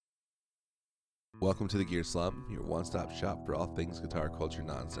Welcome to the Gear Slum, your one-stop shop for all things guitar culture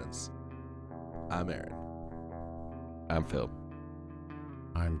nonsense. I'm Aaron. I'm Phil.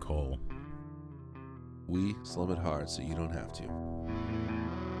 I'm Cole. We slum it hard so you don't have to.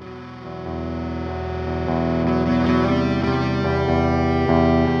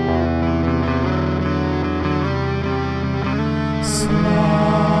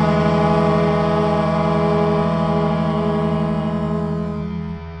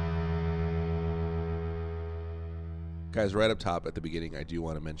 Guys, right up top at the beginning, I do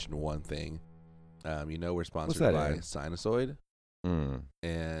want to mention one thing. We're sponsored by Sinusoid.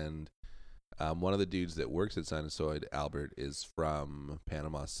 And one of the dudes that works at Sinusoid, Albert, is from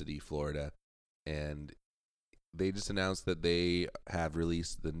Panama City, Florida. And they just announced that they have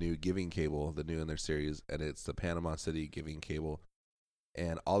released the new giving cable, the new in their series, and it's the Panama City giving cable.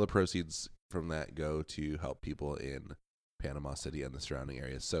 And all the proceeds from that go to help people in Panama City and the surrounding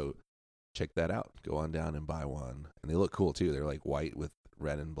areas. So check that out. Go on down and buy one. And they look cool, too. They're like white with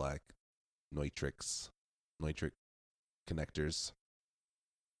red and black Neutrik connectors.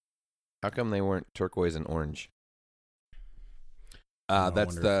 How come they weren't turquoise and orange?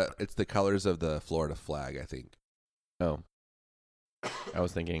 It's the colors of the Florida flag, I think. Oh. I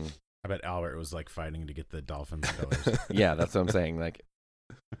was thinking. I bet Albert was like fighting to get the Dolphins colors. Yeah, that's what I'm saying. Like,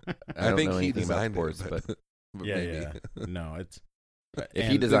 I don't know anything about sports, but yeah. No, it's.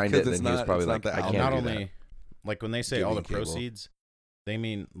 If he designed it, then he was probably like, I can't not do only that. Like when they say all the proceeds, they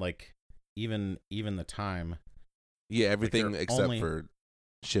mean like even the time. Yeah, everything like except for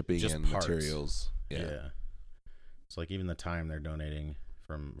shipping and parts. Materials. Yeah. It's like even the time they're donating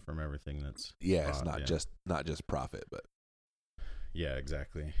from everything that's it's not just profit, but yeah,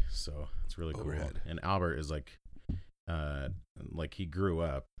 exactly. So it's really overhead. Cool. And Albert is like he grew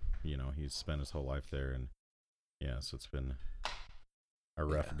up, he's spent his whole life there, and so it's been a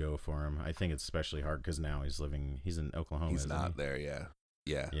rough go for him. I think it's especially hard because now he's in Oklahoma. He's not there, yeah.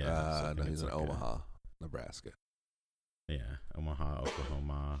 No, he's in like Omaha, Nebraska. Yeah, Omaha,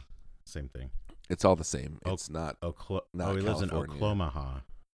 Oklahoma, same thing. It's all the same. It's not. He California. lives in Oklahoma.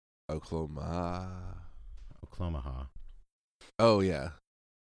 Oklahoma. Oh yeah,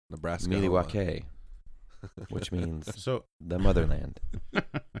 Nebraska. Milwaukee, which means so the motherland.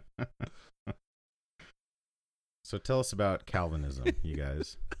 So tell us about Calvinism, you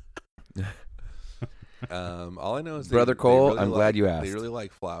guys. All I know is Brother Cole, I'm glad you asked. They really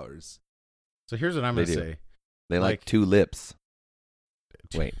like flowers. So here's what I'm going to say. They like two lips.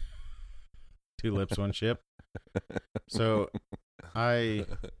 Wait. Two lips, one ship. So I'm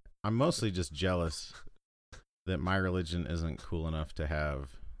mostly just jealous that my religion isn't cool enough to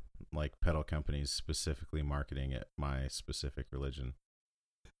have like pedal companies specifically marketing it my specific religion.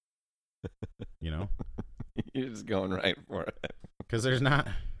 You're just going right for it. Because there's not,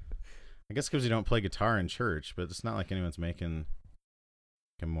 I guess because you don't play guitar in church, but it's not like anyone's making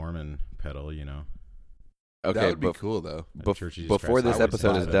a Mormon pedal, Okay, that would be cool though. Before this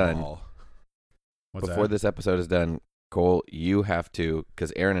episode is done, this episode is done, Cole, you have to,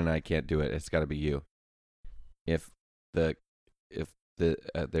 because Aaron and I can't do it. It's got to be you. If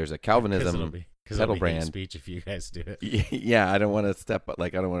there's a Calvinism pedal brand speech, if you guys do it, yeah, I don't want to I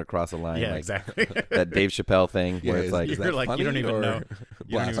don't want to cross a line. Yeah, like exactly. That Dave Chappelle thing where it's like, you're like you don't even know.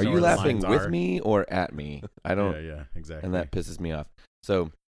 Are you laughing with me or at me? I don't. Yeah, exactly. And that pisses me off.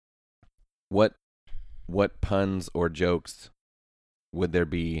 So, what puns or jokes would there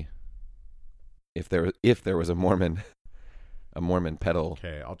be if there was a Mormon pedal?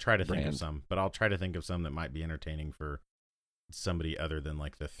 Okay, I'll try to think of some, but I'll try to think of some that might be entertaining for somebody other than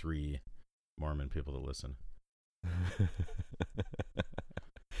like the 3 Mormon people to listen.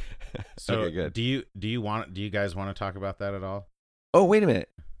 So, okay, good. Do you guys want to talk about that at all? Oh, wait a minute.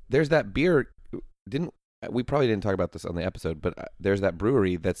 There's that beer. We probably didn't talk about this on the episode, but there's that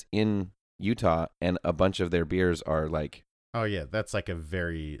brewery that's in Utah, and a bunch of their beers are like. Oh yeah, that's like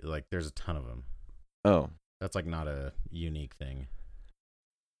there's a ton of them. Oh, that's like not a unique thing.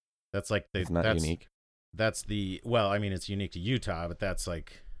 That's like it's not unique. That's it's unique to Utah, but that's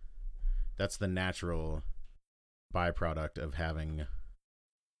the natural byproduct of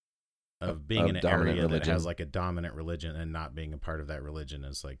being in an area that has like a dominant religion, and not being a part of that religion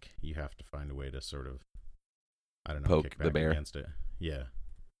is like you have to find a way to sort of, I don't know, poke kick back the bear against it. Yeah,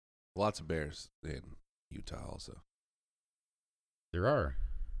 lots of bears in Utah also. There are,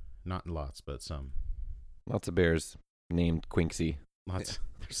 not lots, but some. Lots of bears named Quinksy.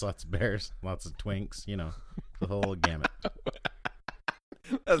 There's lots of bears, lots of twinks, the whole gamut.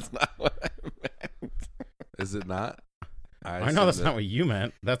 That's not what I meant. Is it not? I know that's not what you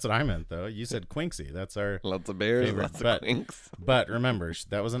meant. That's what I meant, though. You said Quincy. That's our lots of bears, favorite. lots of quinks. But remember,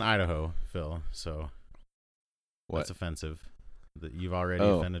 that was in Idaho, Phil. So what? That's offensive. That you've already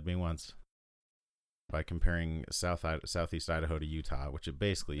offended me once by comparing Southeast Idaho to Utah, which it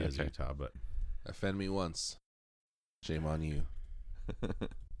basically is Utah. But offend me once, shame on you.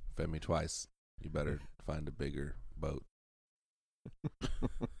 Offend me twice, you better find a bigger boat.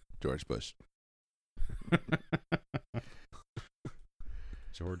 George Bush.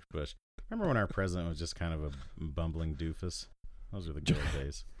 George Bush. Remember when our president was just kind of a bumbling doofus? Those are the good old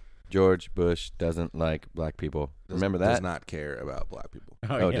days. George Bush doesn't like black people. Remember that? Does not care about black people.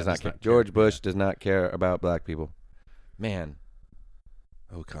 Does not care. George Bush does not care about black people. Man.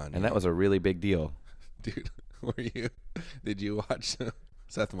 Oh, Kanye. And that was a really big deal. Dude, did you watch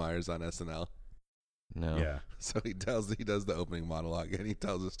Seth Meyers on SNL? No. Yeah. So he does the opening monologue, and he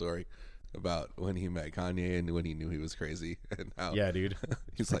tells a story about when he met Kanye and when he knew he was crazy, and how dude.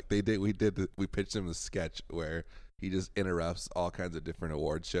 He's like, we pitched him a sketch where he just interrupts all kinds of different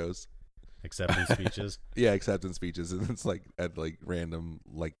award shows, acceptance speeches. Yeah, acceptance speeches, and it's like at like random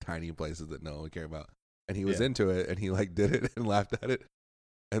like tiny places that no one would care about, and he was into it, and he like did it and laughed at it,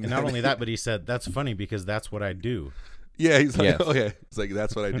 and not only that, but he said that's funny because that's what I do. Yeah, he's like, okay, it's like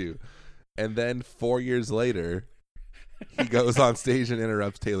that's what I do, and then 4 years later, he goes on stage and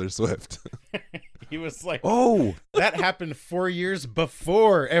interrupts Taylor Swift. He was like, "Oh, that happened 4 years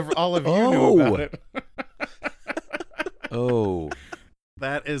before all of you knew about it." Oh,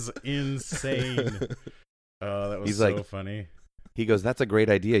 that is insane. Oh, that was He's so funny. He goes, "That's a great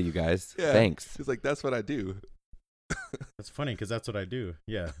idea, you guys. Yeah. Thanks." He's like, "That's what I do." That's funny because that's what I do.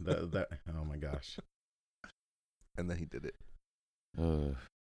 Yeah. That. Oh my gosh. And then he did it.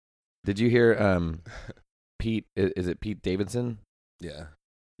 Did you hear Pete? Is it Pete Davidson? Yeah.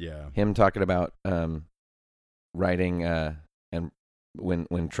 Yeah. Him talking about writing and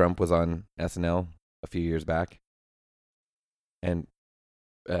when Trump was on SNL a few years back, and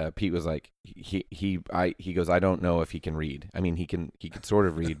Pete was like, he goes, "I don't know if he can read. I mean, he can sort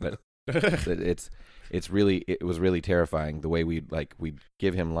of read, but it was really terrifying the way we'd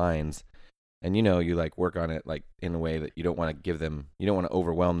give him lines, and you like work on it like in a way that you don't want to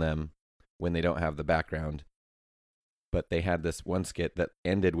overwhelm them when they don't have the background." But they had this one skit that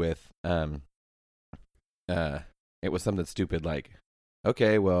ended with it was something stupid like,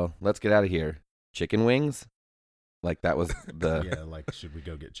 "Okay, well, let's get out of here. Chicken wings?" Like that was the yeah, like should we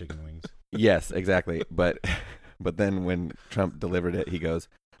go get chicken wings? Yes, exactly. But then when Trump delivered it, he goes,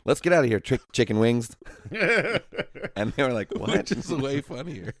 "Let's get out of here, chicken wings." And they were like, "What?" Which is way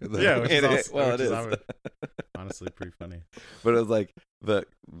funnier. Yeah, it is. Honestly, pretty funny. But it was like the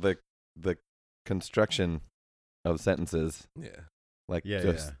construction of sentences,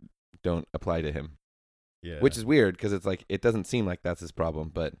 don't apply to him. Yeah, which is weird because it's like it doesn't seem like that's his problem.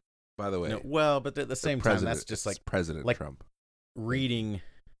 But by the way, but at the same time, that's just like President Trump reading.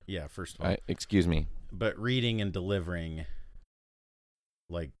 Yeah, first of all, excuse me, but reading and delivering,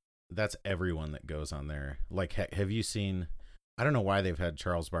 like that's everyone that goes on there. Like, have you seen? I don't know why they've had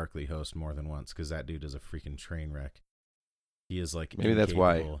Charles Barkley host more than once because that dude is a freaking train wreck. He is like maybe that's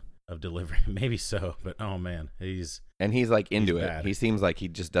why of delivering. Maybe so, but oh man, he's like into it. Bad. He seems like he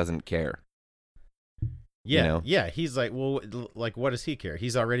just doesn't care. Yeah, yeah. He's like, well, like, what does he care?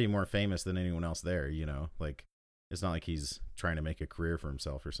 He's already more famous than anyone else there. Like, it's not like he's trying to make a career for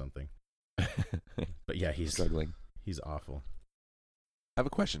himself or something. But yeah, he's struggling. He's awful. I have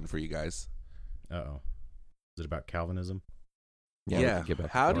a question for you guys. Uh-oh. Is it about Calvinism? Yeah.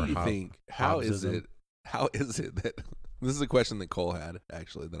 How do you think? How is it that this is a question that Cole had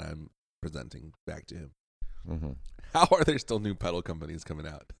actually that I'm presenting back to him. Mm-hmm. How are there still new pedal companies coming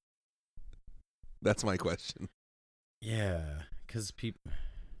out? That's my question. Yeah, because people.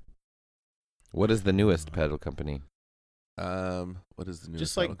 What is the newest pedal company? What is the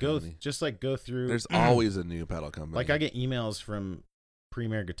newest pedal company? Just go through. There's always a new pedal company. Like I get emails from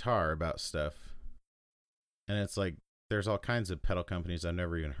Premier Guitar about stuff, and it's like there's all kinds of pedal companies I've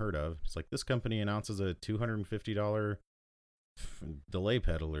never even heard of. It's like this company announces a $250 delay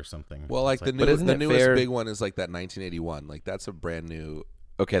pedal or something. Well, like the newest big one is like that 1981. Like that's a brand new.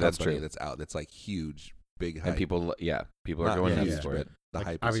 Okay, that's true. That's out. That's like huge, big hype. And people are going nuts for it. The like,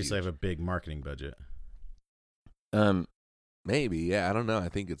 hype. Obviously, I have a big marketing budget. Maybe, yeah. I don't know. I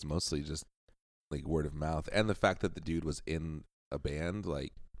think it's mostly just like word of mouth, and the fact that the dude was in a band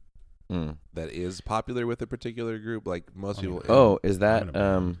like that is popular with a particular group. Like most people. Oh, is that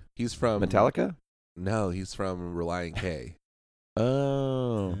he's from Metallica? No, he's from Relient K.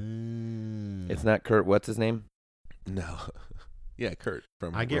 Oh, it's not Kurt. What's his name? No. Yeah, Kurt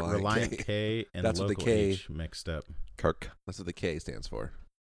from I get Reliant K and That's Local what the K, H mixed up. Kirk. That's what the K stands for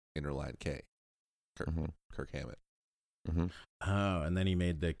in Reliant K. Kirk, Kirk Hammett. Mm-hmm. Oh, and then he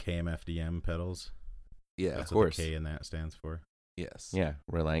made the KMFDM pedals. Yeah, That's of course. What the K in that stands for. Yes. Yeah,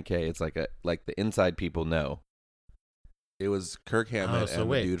 Reliant K. It's like the inside people know. It was Kirk Hammett so and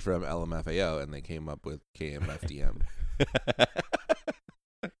wait. the dude from LMFAO, and they came up with KMFDM.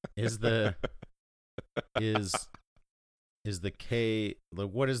 Is the K,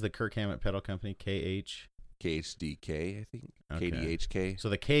 what is the Kirk Hammett pedal company? KH? KHDK, I think. Okay. KDHK. So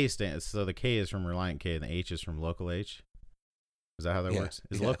the K is from Reliant K and the H is from Local H. Is that how that works?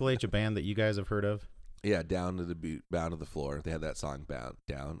 Is Local H a band that you guys have heard of? Yeah, Down to the Boot, Bound to the Floor. They had that song Bound.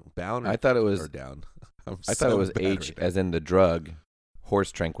 I thought it was or Down. I thought it was H as in the drug,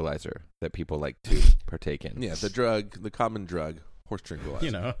 horse tranquilizer that people like to partake in. Yeah, the common drug, horse tranquilizer.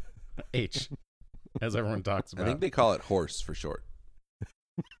 You know, H, as everyone talks about. I think they call it horse for short.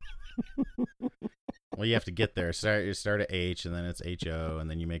 Well, you have to get there. You start at H, and then it's HO, and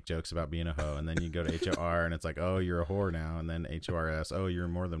then you make jokes about being a hoe, and then you go to HOR, and it's like, oh, you're a whore now, and then HORS, oh, you're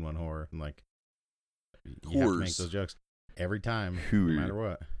more than one whore, and like, you have to make those jokes every time, no matter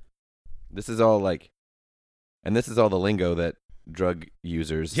what. This is all this is all the lingo that drug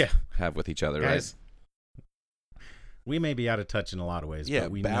users have with each other, guys, right? We may be out of touch in a lot of ways, but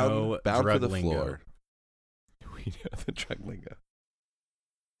we know drug for the lingo. Floor. We know the drug lingo.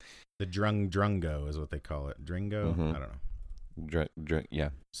 The drungo is what they call it. Dringo? Mm-hmm. I don't know. Yeah.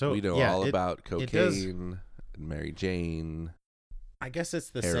 So we know all about cocaine, and Mary Jane. I guess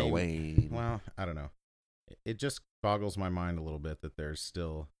it's the heroin. Same. Well, I don't know. It just boggles my mind a little bit that there's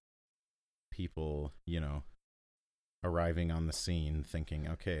still people, arriving on the scene thinking,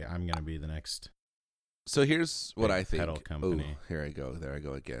 okay, I'm going to be the next. So here's what I think. Pedal company. Here I go. There I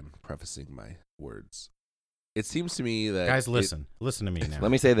go again, prefacing my words. It seems to me that guys, listen to me now.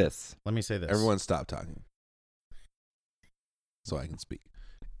 Let me say this. Everyone, stop talking, so I can speak.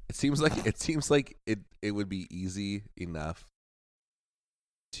 It seems like it would be easy enough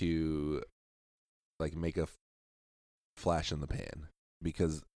to make a flash in the pan,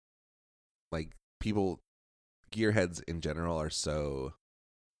 because gearheads in general are so.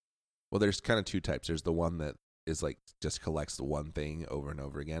 Well, there's kind of two types. There's the one that is just collects the one thing over and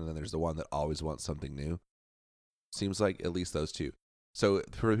over again, and then there's the one that always wants something new. Seems like at least those two. So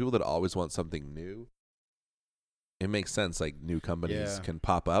for people that always want something new, it makes sense. New companies can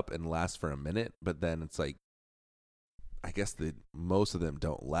pop up and last for a minute, but then it's I guess most of them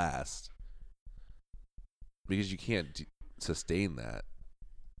don't last because you can't sustain that.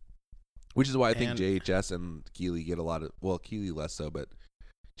 Which is why I think JHS and Keeley get a lot of, well, Keeley less so, but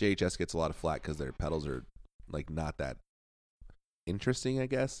JHS gets a lot of flack because their pedals are not that interesting, I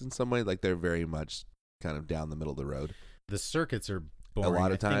guess, in some way. They're very much kind of down the middle of the road. The circuits are boring. A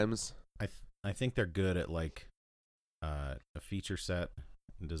lot of times. I think they're good at a feature set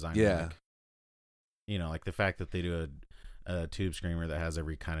design. Yeah. The fact that they do a tube screamer that has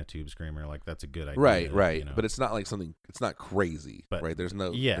every kind of tube screamer, that's a good idea. Right. But it's not something, it's not crazy, right? There's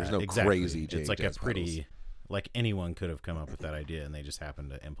no exactly. crazy JHS It's a pretty, pedals. Anyone could have come up with that idea and they just happened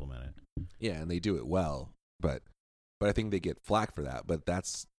to implement it. Yeah, and they do it well, but I think they get flack for that, but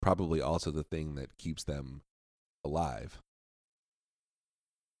that's probably also the thing that keeps them alive.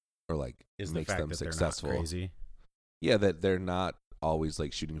 Or is makes the fact them that successful. They're not crazy. Yeah, that they're not always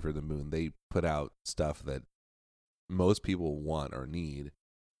shooting for the moon. They put out stuff that most people want or need,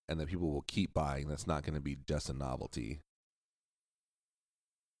 and that people will keep buying. That's not going to be just a novelty.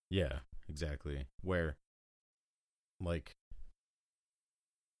 Yeah, exactly. Where, why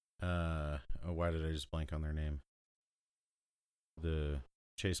did I just blank on their name? The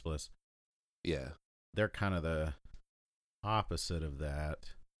Chase Bliss. Yeah. They're kind of the opposite of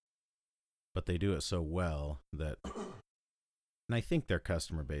that, but they do it so well that, and I think their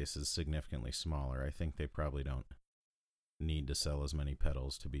customer base is significantly smaller. I think they probably don't need to sell as many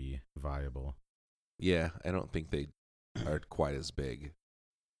pedals to be viable. Yeah, I don't think they are quite as big.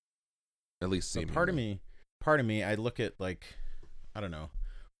 At least seemingly. Part of me, I look at I don't know,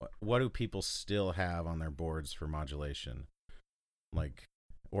 what do people still have on their boards for modulation,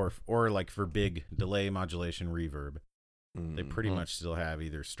 or for big delay modulation reverb. They pretty much still have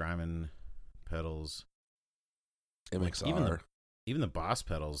either Strymon pedals, MXR, even the Boss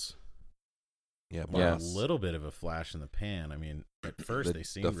pedals. Yeah, a little bit of a flash in the pan. I mean, at first they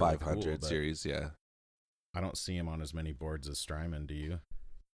seemed the really 500 cool, series. Yeah, I don't see them on as many boards as Strymon. Do you?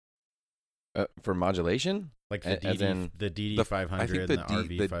 For modulation, the DD 500, the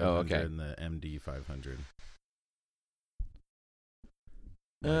RV 500, and the MD 500.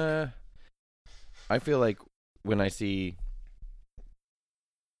 I feel like when I see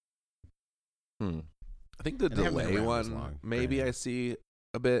I think the delay one, maybe I see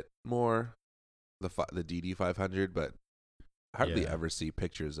a bit more, the DD500, but I hardly ever see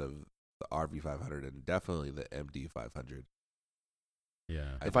pictures of the RV500 and definitely the MD500.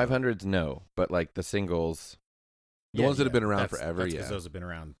 Yeah. The 500s, no, but like the singles. The ones that have been around forever, because those have been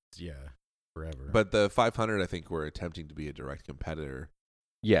around, forever. But the 500, I think, were attempting to be a direct competitor.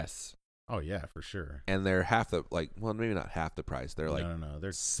 Yes. Oh, yeah, for sure. And they're half the, well, maybe not half the price. They're like no.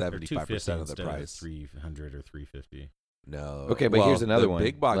 They're 75% of the price. 300 or 350. No. Okay, but here's another one. The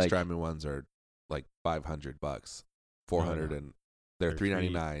big box Strymon ones are like $500, 400, and they're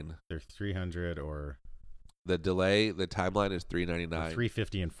 $399. They're 300 or the timeline is $399.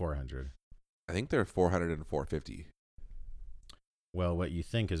 350 and 400. I think they're 400 and 450. Well, what you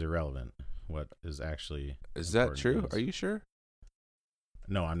think is irrelevant. What is actually that true? Are you sure?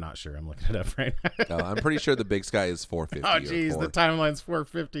 No, I'm not sure. I'm looking it up right now. No, I'm pretty sure the big sky is 450. Oh, geez, the timeline's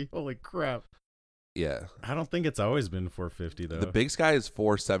 450. Holy crap! Yeah, I don't think it's always been 450 though. The big sky is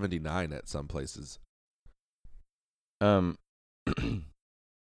 479 at some places.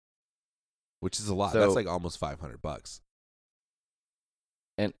 Which is a lot. That's like almost $500.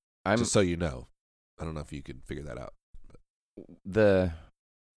 And just so you know, I don't know if you can figure that out.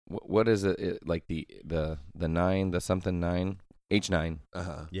 What is it like the 9, the something 9, H9?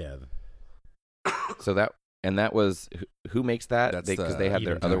 Yeah. So that was who makes that? Because they had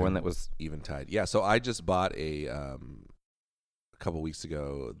their other one that was Eventide. Yeah. So I just bought a couple weeks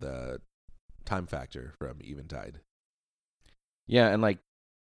ago the Time Factor from Eventide. Yeah, and like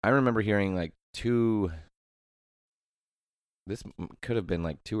I remember hearing like this could have been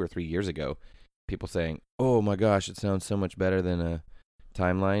like 2 or 3 years ago, people saying, "Oh my gosh, it sounds so much better than a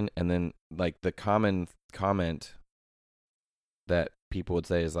Timeline," and then like the common comment that people would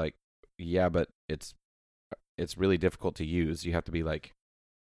say is like, "Yeah, but it's really difficult to use. You have to be like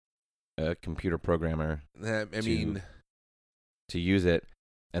a computer programmer to use it,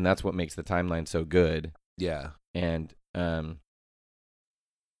 and that's what makes the Timeline so good." Yeah, and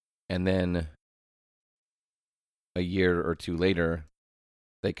then a year or two later,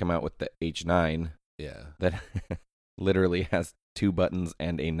 they come out with the H9. Yeah, that literally has 2 buttons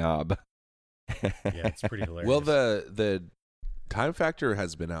and a knob. Yeah, it's pretty hilarious. Well, the Time Factor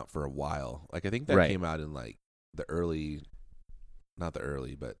has been out for a while. Like I think that came out in like the early, not the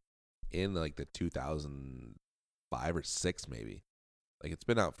early, but in like the 2005 or 6 maybe. Like it's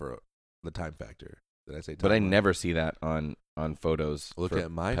been out for the Time Factor. Did I say? But I never see that on photos. Look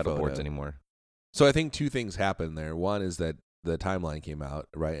at my pedal photo. boards anymore. So I think 2 things happened there. One is that the Timeline came out,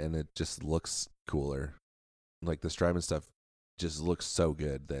 right, and it just looks cooler. Like the Strymon stuff just looks so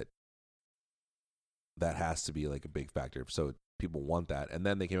good that has to be like a big factor. So people want that. And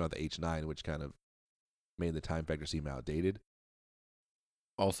then they came out with the H9, which kind of made the Time Factor seem outdated.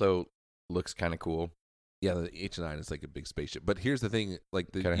 Also looks kind of cool. Yeah, the H9 is like a big spaceship. But here's the thing,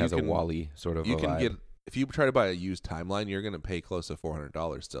 like kind of has a Wall-E sort of. You can get, if you try to buy a used Timeline, you're going to pay close to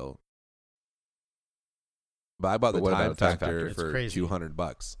 $400 still. But I bought the Time Factor for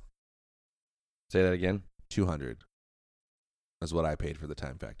 $200. Say that again. $200 is what I paid for the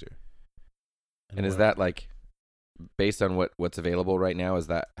Time Factor. And is that like based on what's available right now? Is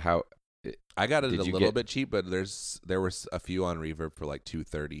that how? I got it a little bit cheap, but there was a few on Reverb for like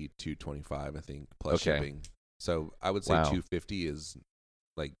 $230, $225, I think, plus shipping. So I would say $250 is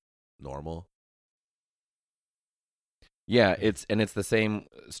like normal. Yeah, it's the same,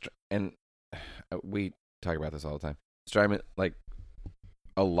 and we talk about this all the time. Strymon, like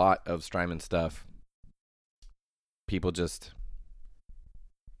a lot of Strymon stuff, people just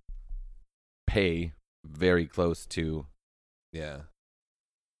pay very close to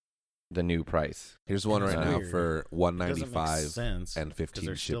the new price. Here's one right now for $195 and 15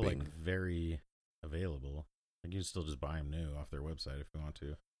 they're shipping. Still like very available. Like you can still just buy them new off their website if you want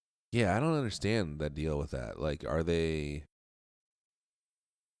to. Yeah, I don't understand that deal with that. Like, are they?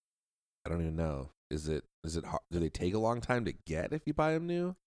 I don't even know. Is it hard? Do they take a long time to get if you buy them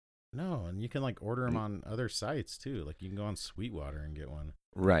new? No, and you can like order them on other sites too. Like you can go on Sweetwater and get one.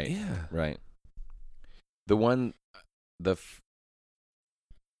 Right. Yeah. Right. The one, or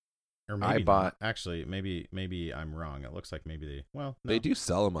maybe I bought. Actually, maybe I'm wrong. It looks like maybe they do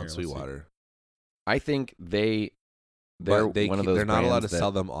sell them on Sweetwater. I think they're one of those. They're not allowed to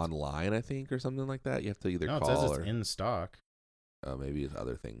sell them online, I think, or something like that. You have to either call it says it's in stock. Oh, maybe it's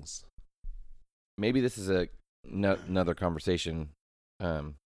other things. Maybe this is another conversation,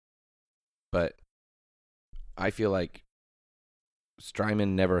 but I feel like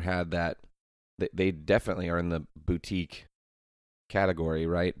Strymon never had that. They definitely are in the boutique category,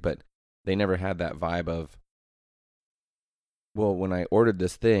 right? But they never had that vibe of, well, when I ordered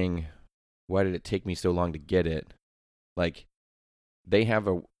this thing, why did it take me so long to get it? Like, they have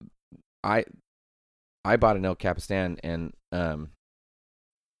I bought an El Capistan and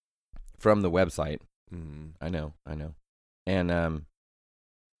from the website. Mm-hmm. I know. And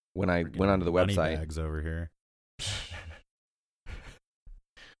when I went onto the website, bags over here.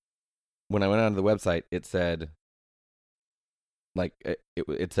 When I went onto the website, it said, like,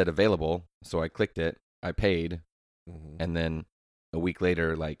 it said available. So I clicked it, I paid, and then a week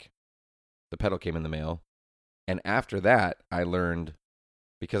later, like, the pedal came in the mail. And after that, I learned,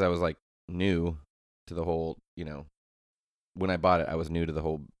 because I was, like, new to the whole, when I bought it, I was new to the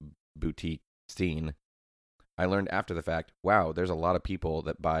whole boutique scene. I learned after the fact, wow, there's a lot of people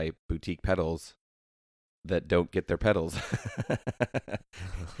that buy boutique pedals that don't get their pedals.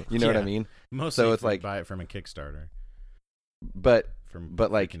 You know what I mean? Mostly so it's like buy it from a Kickstarter. But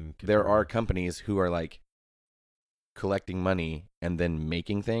like there are companies who are like collecting money and then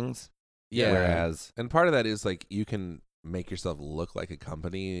making things. Yeah. Whereas and part of that is like you can make yourself look like a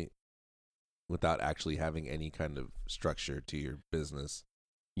company without actually having any kind of structure to your business.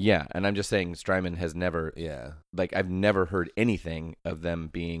 Yeah, and I'm just saying Strymon has never like I've never heard anything of them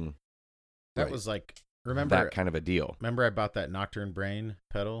being that was like remember that kind of a deal. Remember I bought that Nocturne Brain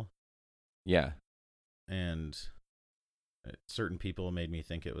pedal? Yeah. And certain people made me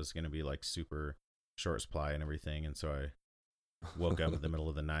think it was going to be like super short supply and everything, and so I woke up in the middle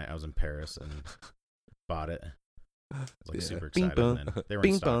of the night. I was in Paris and bought it. I was like super excited, and then they were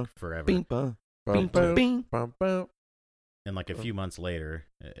in stock forever. And like a few months later,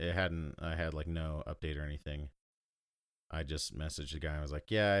 I had like no update or anything. I just messaged the guy. I was like,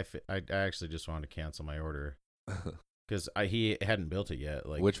 "Yeah, I actually just wanted to cancel my order because he hadn't built it yet."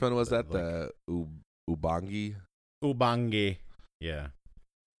 Like, which one was that? Like, the Ubangi, yeah.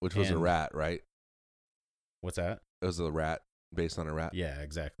 Which was a rat, right? What's that? It was a rat based on a rat. Yeah,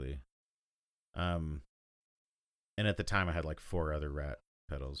 exactly. And at the time I had like 4 other rat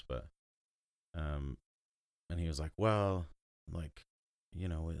pedals, but and he was like, "Well, like,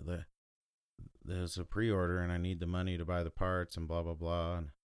 there's a pre-order and I need the money to buy the parts and blah blah blah."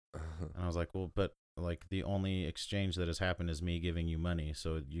 And I was like, "Well, but like the only exchange that has happened is me giving you money,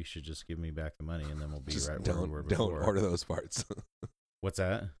 so you should just give me back the money and then we'll be just right where we were before." Don't order those parts. What's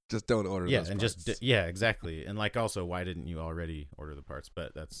that? Just don't order those parts. Yeah, exactly. And like also, why didn't you already order the parts?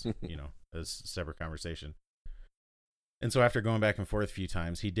 But that's, that's a separate conversation. And so after going back and forth a few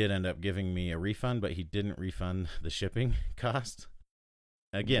times, he did end up giving me a refund, but he didn't refund the shipping cost.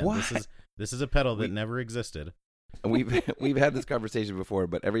 Again, this is a pedal that never existed. We've had this conversation before,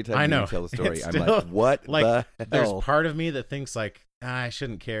 but every time you tell the story, I'm like, what like, the hell? There's part of me that thinks like, I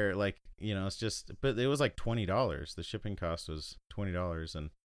shouldn't care. Like, it's just, but it was like $20. The shipping cost was $20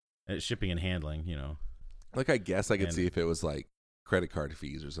 and shipping and handling, Like, I guess I could see if it was like credit card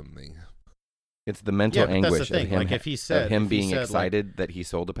fees or something. It's the mental anguish of him, like if he said, being excited that he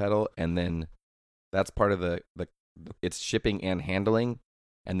sold a pedal, and then that's part of the it's shipping and handling,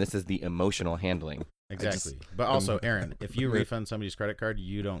 and this is the emotional handling. Exactly. But also, Aaron, if you refund somebody's credit card,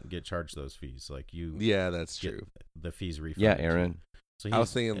 you don't get charged those fees. Like you Yeah, that's true. The fees refunded. Yeah, Aaron. So I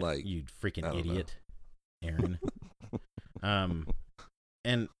was thinking like you freaking idiot, Aaron.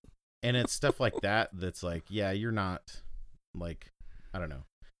 And it's stuff like that that's like, yeah, you're not like, I don't know.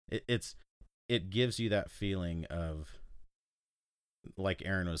 It gives you that feeling of, like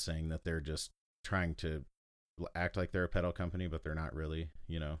Aaron was saying, that they're just trying to act like they're a pedal company, but they're not really,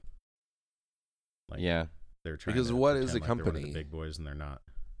 Like, yeah, they're trying. Because to what is a like company? they're one of the big boys, and they're not.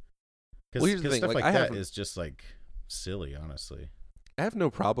 Well, here's the thing. Stuff like that is just like silly, honestly. I have no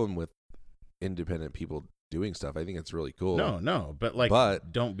problem with independent people doing stuff. I think it's really cool. No,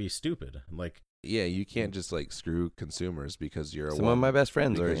 but don't be stupid. Like, yeah, you can't just like screw consumers because you're some of my best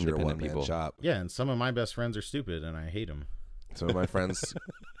friends are independent people. Shop. Yeah, and some of my best friends are stupid, and I hate them. Some of my friends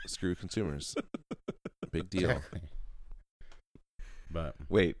screw consumers. Big deal. Exactly. But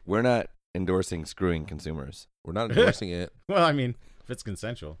wait, we're not endorsing screwing consumers. We're not endorsing it. Well, I mean, if it's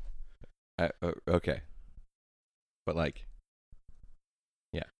consensual. Okay. But like,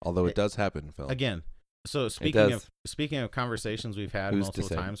 yeah. Although it does happen, Phil. Again, so speaking of conversations we've had multiple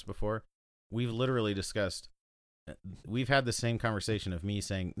times before, we've literally discussed. We've had the same conversation of me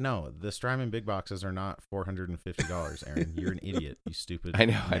saying, no, the Strymon big boxes are not $450, Aaron. You're an idiot, you stupid I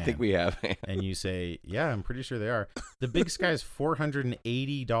know, man. I think we have. And you say, yeah, I'm pretty sure they are. The Big Sky is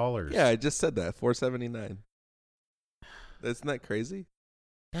 $480. Yeah, I just said that. $479. Isn't that crazy?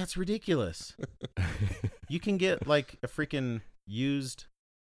 That's ridiculous. You can get like a freaking used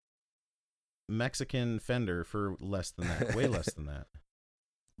Mexican Fender for less than that, way less than that.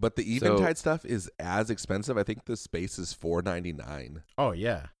 But the Eventide stuff is as expensive. I think the space is $499. Oh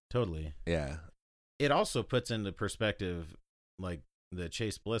yeah, Totally. Yeah. It also puts into perspective like the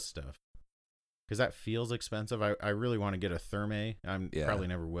Chase Bliss stuff. Because that feels expensive. I really want to get a Therme. Probably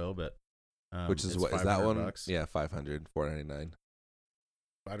never will, but which is what is that one? $500, yeah, $499.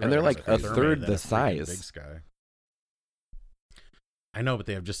 And they're like a third the size. Big Sky. I know, but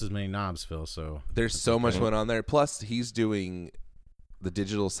they have just as many knobs, Phil. So there's so much going on there. Plus, he's doing the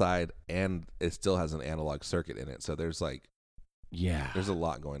digital side, and it still has an analog circuit in it. So there's there's a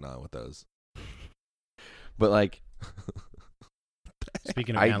lot going on with those. But like.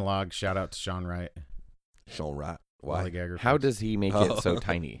 Speaking of analog, shout out to Sean Wright. Sean Wright. Why? How does he make it so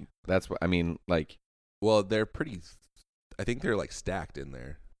tiny? That's what I mean. Like, well, they're pretty. I think they're like stacked in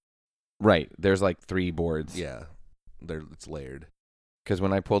there. Right. There's like 3 boards. Yeah, it's layered. Because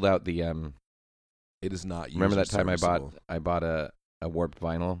when I pulled out the it is not. Remember that time I bought a warped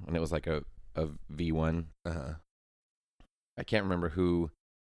vinyl and it was like a V1. I can't remember who.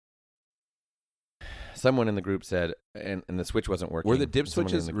 Someone in the group said, and the switch wasn't working. Were the dip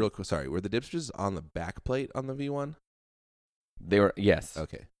switches were the dip switches on the back plate on the V1? They were, yes.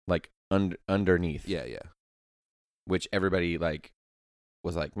 Okay. Like underneath. Yeah, yeah. Which everybody like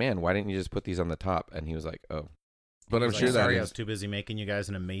was like, man, why didn't you just put these on the top? And he was like, oh. But I'm sure that I was too busy making you guys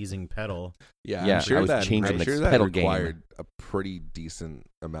an amazing pedal. Yeah, I'm sure I was changing the pedal game. Required a pretty decent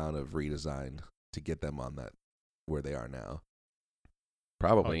amount of redesign to get them on that where they are now.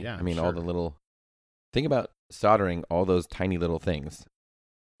 Probably. I mean, all the little. Think about soldering all those tiny little things.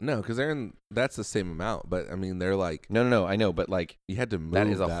 No, because that's the same amount, but I mean they're like no, I know, but like you had to move that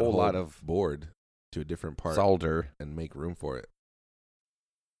is a whole lot of board to a different part solder and make room for it.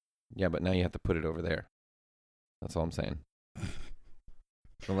 Yeah, but now you have to put it over there. That's all I'm saying.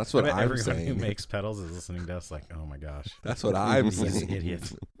 Well, that's what I'm saying. Everyone who makes pedals is listening to us like, oh my gosh, that's what I'm saying.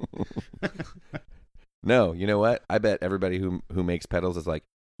 Idiots. No, you know what? I bet everybody who makes pedals is like,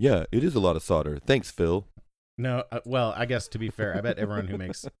 yeah, it is a lot of solder. Thanks, Phil. No, well, I guess to be fair, I bet everyone who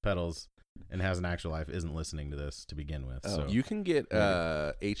makes pedals and has an actual life isn't listening to this to begin with. So you can get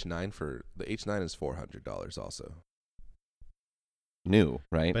H9 for the H9 is $400 also. New,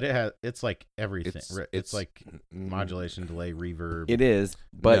 right? But it's like everything. It's like modulation, delay, reverb. It is,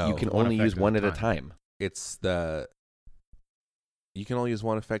 but you can only use one at a time. You can only use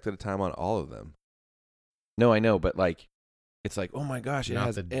one effect at a time on all of them. No, I know, but like. It's like, oh my gosh, it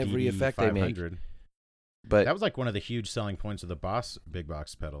has every effect they make. But that was like one of the huge selling points of the Boss big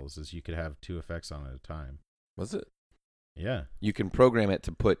box pedals is you could have 2 effects on at a time. Was it? Yeah. You can program it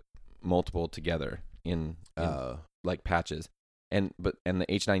to put multiple together in like patches, and the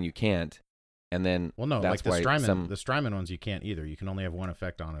H9 you can't. And then that's like the Strymon ones you can't either. You can only have 1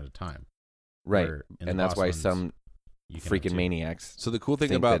 effect on at a time. Right, and that's why some freaking maniacs. So the cool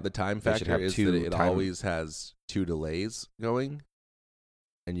thing about the time factor is that it always has 2 delays going,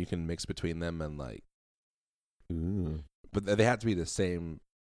 and you can mix between them and like. Ooh. But they have to be the same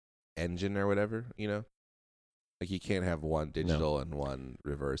engine or whatever, you know. Like you can't have one digital and one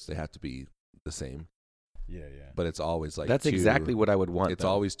reverse; they have to be the same. Yeah. But it's always like that's 2, exactly what I would want. It's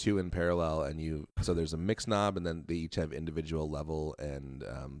always 2 in parallel, and so there's a mix knob, and then they each have individual level and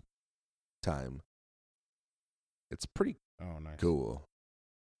time. It's pretty cool.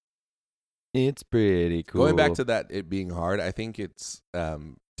 It's pretty cool. Going back to that, it being hard, I think it's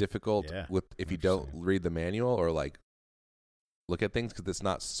difficult if you don't read the manual or like look at things because it's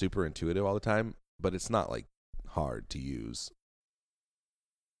not super intuitive all the time, but it's not like hard to use.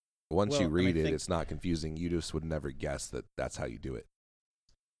 Once you read it, it's not confusing. You just would never guess that that's how you do it.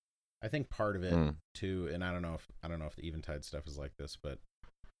 I think part of it too, and I don't know if the Eventide stuff is like this, but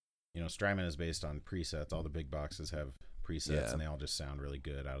you know, Strymon is based on presets. All the big boxes have presets, and they all just sound really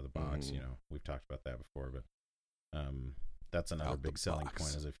good out of the box. You know, we've talked about that before, but that's another big selling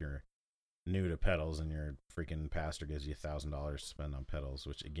point is if you're new to pedals and your freaking pastor gives you $1,000 to spend on pedals,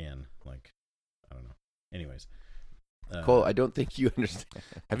 which again, like, I don't know. Anyways. Cole, I don't think you understand.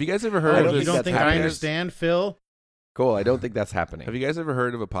 Have you guys ever heard of this? You don't think I understand, Phil? Cole, I don't think that's happening. Have you guys ever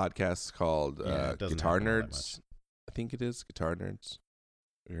heard of a podcast called Guitar Nerds? I think it is Guitar Nerds.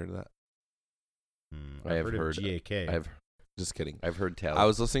 Have you heard of that? I have heard GAK. Just kidding. I've heard tell. I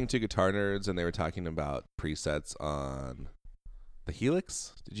was listening to Guitar Nerds, and they were talking about presets on the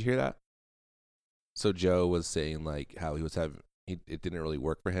Helix. Did you hear that? So Joe was saying like how he was it didn't really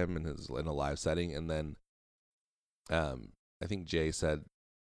work for him in a live setting, and then I think Jay said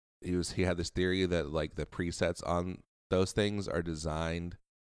he had this theory that like the presets on those things are designed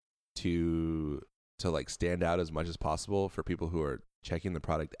to like stand out as much as possible for people who are checking the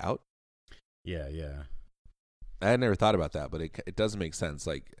product out. Yeah. I had never thought about that, but it does make sense.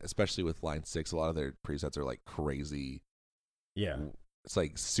 Like especially with Line 6, a lot of their presets are like crazy. Yeah. it's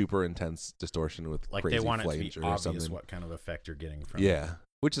like super intense distortion with like crazy they want it to flanger be or obvious something. what kind of effect you're getting from it. Yeah,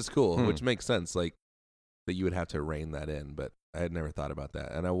 which is cool, which makes sense. Like that you would have to rein that in, but I had never thought about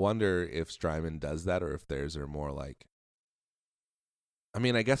that, and I wonder if Strymon does that or if theirs are more like. I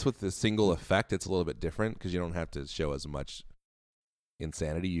mean, I guess with the single effect, it's a little bit different because you don't have to show as much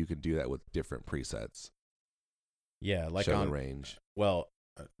insanity. You can do that with different presets. Yeah, like show on the range. Well,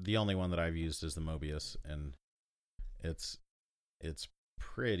 the only one that I've used is the Mobius, and it's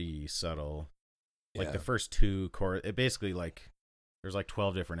pretty subtle. Like the first two core, it basically like there's like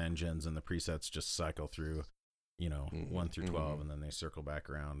 12 different engines, and the presets just cycle through, 1 through 12, and then they circle back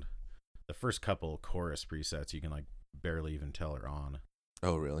around. The first couple chorus presets you can like barely even tell are on.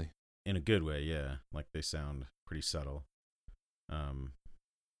 Oh, really? In a good way, yeah. Like they sound pretty subtle.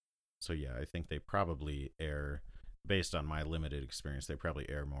 So yeah, I think they probably err, based on my limited experience, they probably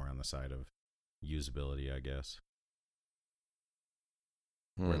err more on the side of usability, I guess.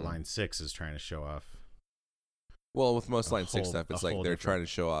 Where Line 6 is trying to show off. Well, with most Line 6 stuff, it's like they're trying to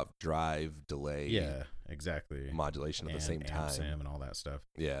show off drive, delay. Yeah, exactly. Modulation at the same time. Sim and all that stuff.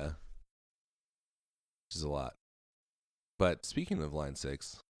 Yeah. Which is a lot. But speaking of Line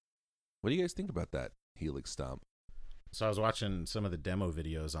 6, what do you guys think about that Helix Stomp? So I was watching some of the demo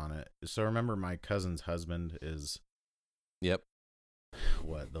videos on it. So remember my cousin's husband is... Yep.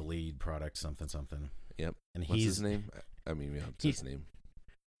 What? The lead product something. Yep. And what's his name? I mean, what's his name?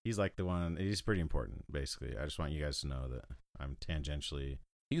 He's like the one... He's pretty important, basically. I just want you guys to know that I'm tangentially...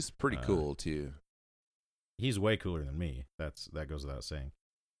 He's pretty cool, too. He's way cooler than me. That goes without saying.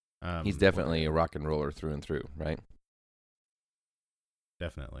 He's definitely a rock and roller through and through, right?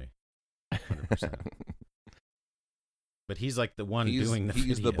 Definitely. 100%. But he's like the one doing the videos.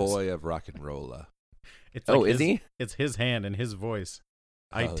 He's the boy of rock and rolla. It's like is he? It's his hand and his voice.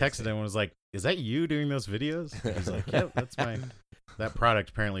 I texted him and was like, "Is that you doing those videos?" He's like, "Yep, that's mine." That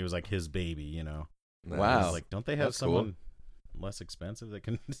product apparently was like his baby, Nice. Wow. Like, don't they have someone less expensive that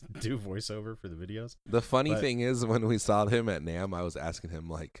can do voiceover for the videos? The funny thing is, when we saw him at NAMM, I was asking him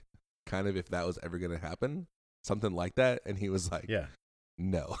like, kind of if that was ever going to happen, something like that, and he was like, "Yeah,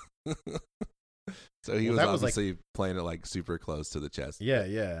 no." So he was obviously playing it like super close to the chest.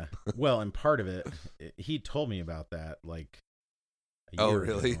 Yeah. Well, and part of it, he told me about that like a year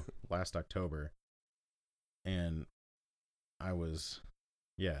ago, last October. And I was,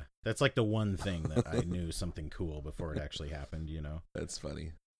 that's like the one thing that I knew something cool before it actually happened, That's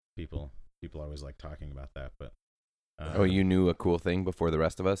funny. People always like talking about that, but. You knew a cool thing before the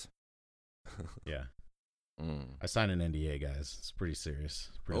rest of us? Yeah. I signed an NDA, guys. It's pretty serious.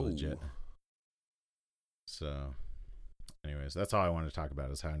 Pretty legit. So, anyways, that's all I wanted to talk about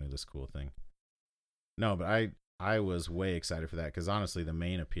is how I knew this cool thing. No, but I was way excited for that because honestly, the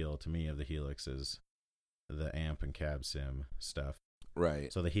main appeal to me of the Helix is the amp and cab sim stuff.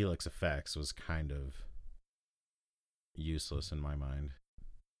 Right. So the Helix effects was kind of useless in my mind.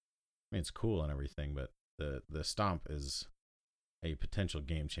 I mean, it's cool and everything, but the Stomp is a potential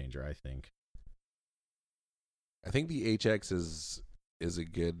game changer, I think. I think the HX is a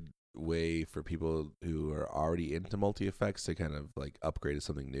good way for people who are already into multi-effects to kind of like upgrade to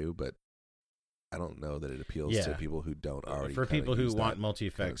something new, but I don't know that it appeals to people who don't already. For people who want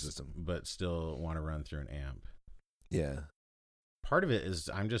multi-effects kind of but still want to run through an amp. Yeah. Part of it is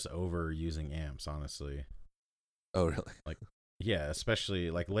I'm just over using amps, honestly. Oh, really? Like, yeah, especially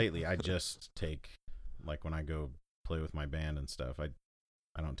like lately I just take, like when I go play with my band and stuff, I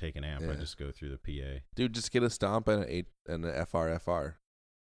don't take an amp. I just go through the PA. Dude, just get a Stomp and an FR.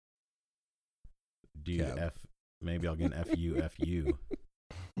 Dude, maybe I'll get an FU.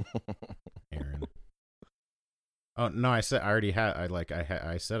 Aaron. Oh no, I said I already had.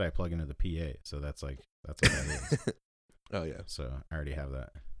 I said I plug into the PA, so that's what that is. Oh yeah. So I already have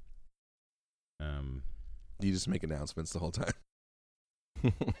that. You just make announcements the whole time.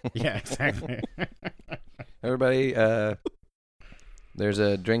 Yeah, exactly. Everybody, there's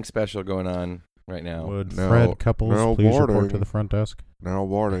a drink special going on right now. Would Fred Couples please report to the front desk? Now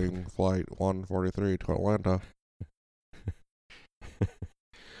boarding flight 143 to Atlanta.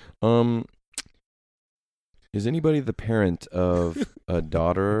 Is anybody the parent of a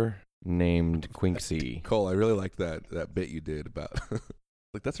daughter named Quincy? Cole, I really like that bit you did about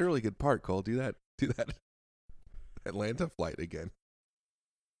like that's a really good part, Cole. Do that Atlanta flight again.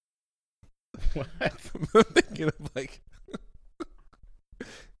 What? I'm thinking of like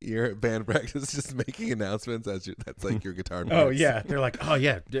you're at band practice just making announcements that's like your guitar parts. Oh yeah, they're like, oh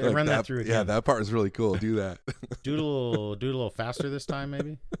yeah, like run that through again. Yeah, that part is really cool. Do that. Do it a little faster this time,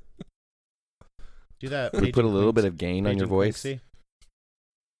 maybe. Do that. We put a little bit of gain on your voice. Quincy.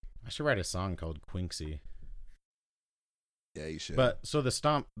 I should write a song called Quincy. Yeah, you should. But so the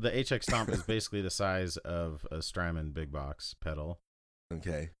HX Stomp is basically the size of a Strymon big box pedal.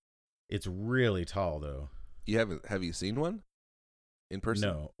 Okay. It's really tall though. Have you seen one in person?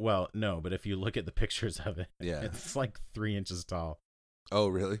 No. Well, no, but if you look at the pictures of it, yeah, it's like 3 inches tall. Oh,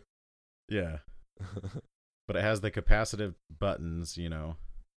 really? Yeah. But it has the capacitive buttons,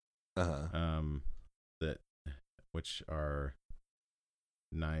 that which are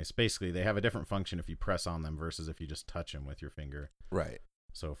nice. Basically, they have a different function if you press on them versus if you just touch them with your finger. Right.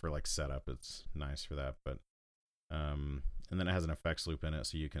 So for like setup, it's nice for that. But and then it has an effects loop in it,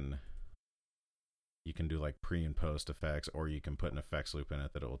 so you can do like pre and post effects, or you can put an effects loop in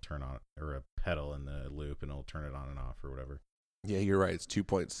it that it will turn on, or a pedal in the loop and it'll turn it on and off or whatever. Yeah, you're right. It's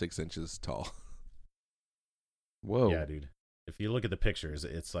 2.6 inches tall. Whoa. Yeah, dude. If you look at the pictures,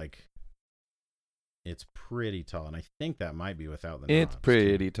 it's pretty tall, and I think that might be without the knobs. It's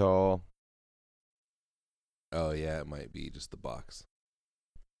pretty tall. Oh yeah, it might be just the box.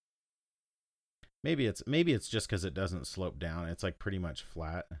 Maybe it's just because it doesn't slope down. It's like pretty much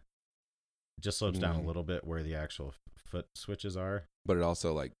flat. It just slopes down a little bit where the actual foot switches are. But it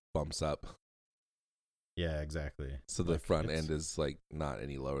also like bumps up. Yeah, exactly. So the front end is like not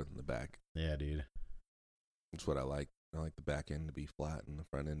any lower than the back. Yeah, dude. That's what I like. I like the back end to be flat and the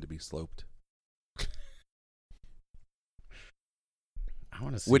front end to be sloped. I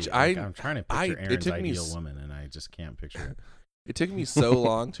want to see. Which I'm trying to picture Aaron's ideal woman, and I just can't picture it. It took me so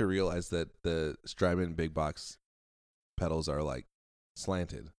long to realize that the Strymon big box pedals are like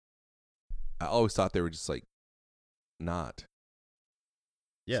slanted. I always thought they were just like not.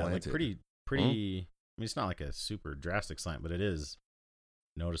 Yeah, slanted. like pretty. I mean, it's not like a super drastic slant, but it is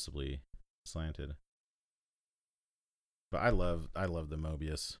noticeably slanted. But I love the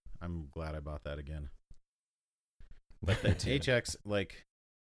Mobius. I'm glad I bought that again. But the HX, like,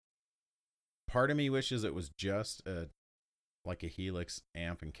 part of me wishes it was just a Helix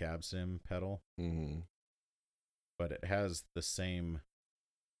amp and cab sim pedal. Mm-hmm. But it has the same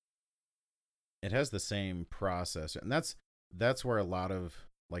processor, and that's where a lot of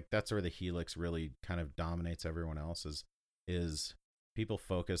that's where the Helix really kind of dominates everyone else is people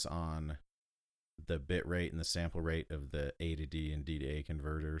focus on the bit rate and the sample rate of the A to D and D to A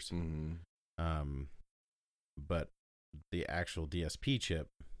converters. Mm-hmm. But the actual DSP chip,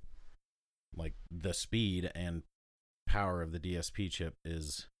 like the speed and power of the DSP chip,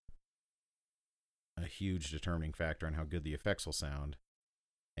 is a huge determining factor on how good the effects will sound.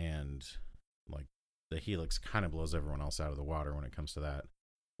 And like the Helix kind of blows everyone else out of the water when it comes to that,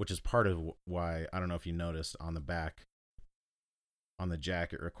 which is part of why, I don't know if you noticed on the back, on the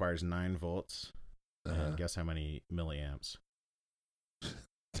jack, it requires 9 volts. And guess how many milliamps?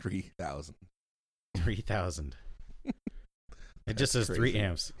 3,000. 3,000. It just says crazy. 3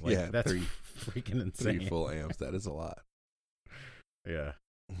 amps. Like, yeah, that's freaking insane. 3 full amps. That is a lot. Yeah.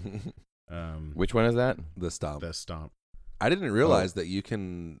 Which one is that? The Stomp. The Stomp. I didn't realize that you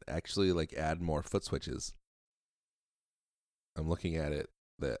can actually like add more foot switches. I'm looking at it.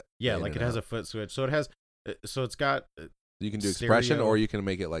 Yeah, like it has a foot switch. So it has. So it's got. You can do expression, or you can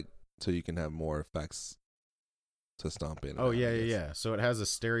make it like so you can have more effects to stomp in. Oh yeah. So it has a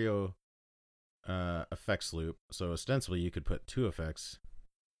stereo effects loop. So ostensibly you could put 2 effects.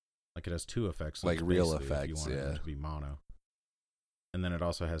 Like it has 2 effects, like real effects. If you want it to be mono. And then it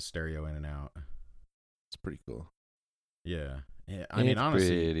also has stereo in and out. It's pretty cool. Yeah. I mean,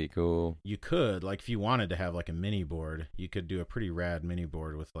 honestly, pretty cool. You could, like, if you wanted to have like a mini board, you could do a pretty rad mini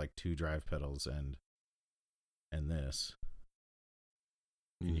board with like 2 drive pedals and this.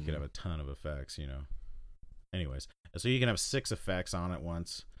 And you could have a ton of effects, Anyways, so you can have 6 effects on at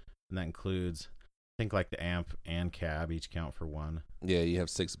once, and that includes, I think, like the amp and cab each count for 1. Yeah, you have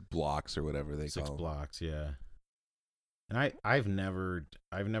 6 blocks or whatever they call them. 6 blocks, yeah. And I've never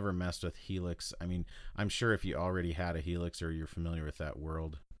messed with Helix. I mean, I'm sure if you already had a Helix or you're familiar with that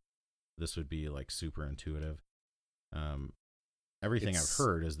world, this would be like super intuitive. Everything I've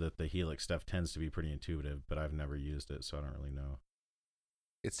heard is that the Helix stuff tends to be pretty intuitive, but I've never used it, so I don't really know.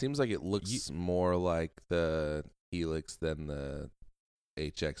 It seems like it looks more like the Helix than the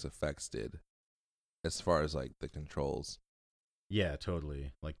HX Effects did, as far as like the controls. Yeah,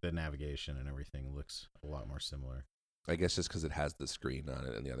 totally. Like the navigation and everything looks a lot more similar. I guess just because it has the screen on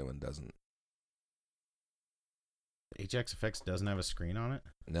it and the other one doesn't. The HX Effects doesn't have a screen on it?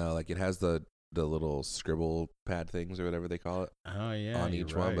 No, like it has the little scribble pad things or whatever they call it. Oh yeah, on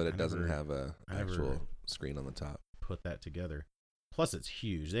each one, but it doesn't have a actual screen on the top. Put that together. Plus, it's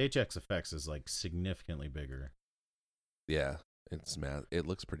huge. The HX Effects is like significantly bigger. Yeah, it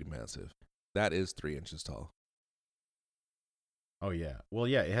looks pretty massive. That is 3 inches tall. Oh yeah. Well,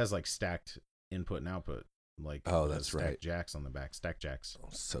 yeah, it has like stacked input and output like that's Stack right. Jacks on the back. Stack Jacks. Oh,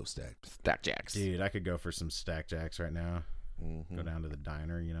 so stacked. Stack Jacks. Dude, I could go for some Stack Jacks right now. Mm-hmm. Go down to the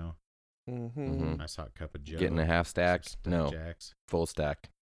diner, you know. Mm-hmm. Nice hot cup of Joe. Getting a half stack? Stack No. Jacks. Full stack.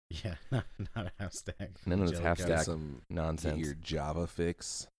 Yeah, not a half stack. None of this Jelly half cup. stack Some nonsense. Get your Java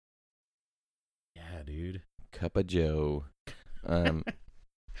fix. Yeah, dude. Cup of Joe. I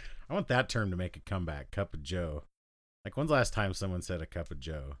want that term to make a comeback. Cup of Joe. Like, when's the last time someone said a cup of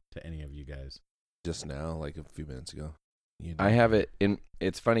Joe to any of you guys? Just now, like a few minutes ago. I have it in.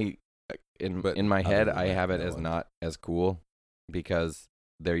 It's funny. But In my other head, than I that, have it no as one. not as cool because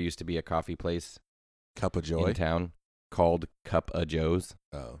there used to be a coffee place Cup of Joy. in town called Cup of Joe's,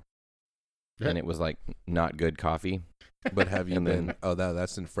 Oh, and it was like not good coffee. but have you And been? then- Oh,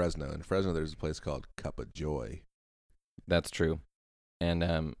 that's in Fresno. In Fresno, there's a place called Cup of Joy. That's true.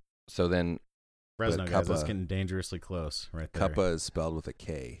 And so then Fresno, guys, that's Cuppa- getting dangerously close right there. Cuppa is spelled with a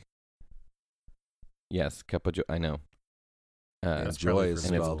K. yes, Cup of Joe. I know. That's Joy probably is for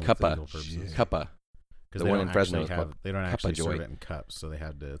and it's spelled legal- Cuppa. legal purposes. Cuppa. Because The one in Fresno is have, called they don't Cuppa actually Joy. serve it in cups, so they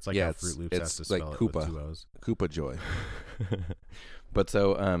had to. It's like Yeah, how it's- Fruit Loops has it's to like spell it Koopa. with 2 O's. Koopa Joy. But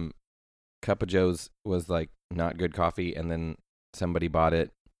so Cup of Joe's was like not good coffee, and then somebody bought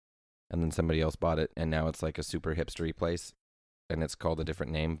it, and then somebody else bought it, and now it's like a super hipstery place, and it's called a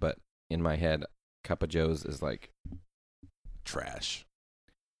different name. But in my head, Cup of Joe's is like Trash.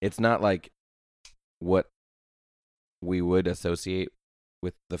 it's not like what we would associate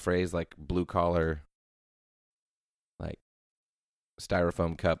with the phrase like blue collar, like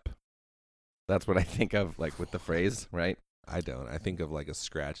styrofoam cup. That's what I think of like with the phrase, right? I don't. I think of like a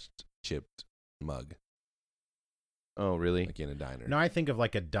scratched, chipped mug, Oh, really? like in a diner. No, I think of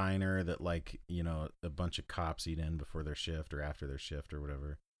like a diner that, like, you know, a bunch of cops eat in before their shift or after their shift or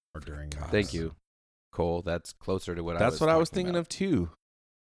whatever, or during. their Cops. Thank shift. you, Cole. That's closer to what That's I was what I was talking thinking about. of too.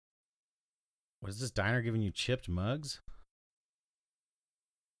 Was this diner giving you chipped mugs?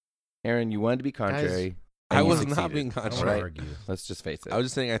 Aaron, you wanted to be contrary. I and you was not succeeded. being I don't want contrary. to argue. Let's just face it. I was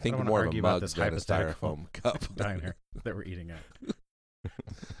just saying I think don't wanna more of a argue about mug this than a hypothetical styrofoam cup. Diner that we're eating at.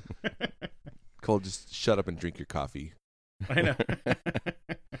 Cole, just shut up and drink your coffee. I know.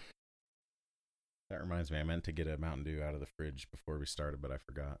 That reminds me, I meant to get a Mountain Dew out of the fridge before we started, but I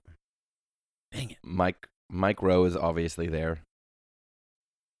forgot. Dang it. Mike Rowe is obviously there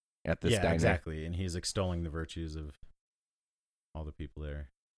at this Yeah, diner. exactly. And he's extolling the virtues of all the people there.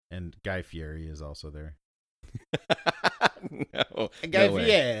 And Guy Fieri is also there. No, Guy no way.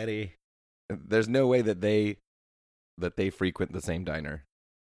 Fieri. There's no way that they frequent the same diner.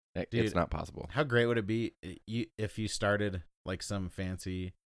 It's Dude, not possible. How great would it be if you started like some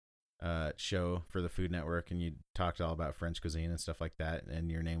fancy show for the Food Network and you talked all about French cuisine and stuff like that,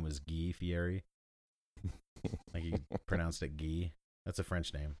 and your name was Guy Fieri? Like you pronounced it Guy. That's a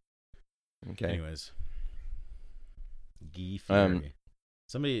French name. Okay. Anyways, Guy Fieri.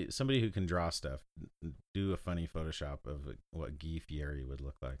 Somebody who can draw stuff. Do a funny Photoshop of what Guy Fieri would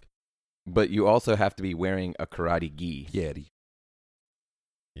look like. But you also have to be wearing a karate gi. Yeti.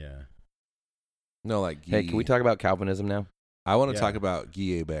 Yeah. No, like Hey, can we talk about Calvinism now? I want to Yeah. talk about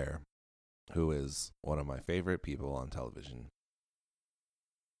Guy Hebert, who is one of my favorite people on television.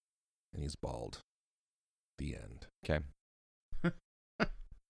 And he's bald. The end. Okay.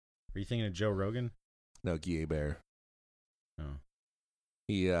 Are you thinking of Joe Rogan? No, Guy Hebert. Oh.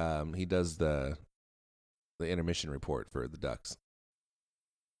 He does the intermission report for the Ducks,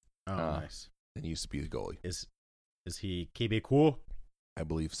 Oh, Ah. nice. and he used to be the goalie. Is he Québécois? I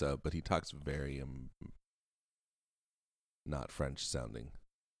believe so, but he talks very not French sounding.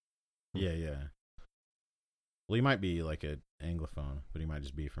 Yeah, yeah. Well, he might be like an Anglophone, but he might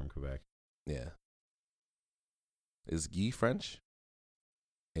just be from Quebec. Yeah. Is Guy French?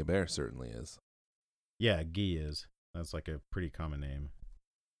 Hebert certainly is. Yeah, Guy is. That's like a pretty common name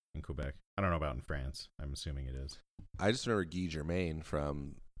in Quebec. I don't know about in France. I'm assuming it is. I just remember Guy Germain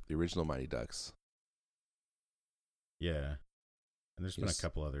from the original Mighty Ducks. Yeah. And there's been a Yes.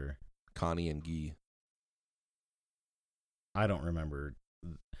 couple other. Connie and Guy. I don't remember.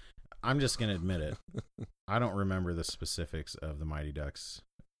 I'm just going to admit it. I don't remember the specifics of the Mighty Ducks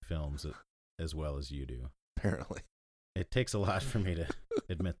films as well as you do. Apparently. It takes a lot for me to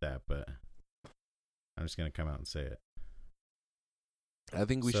admit that, but I'm just going to come out and say it. I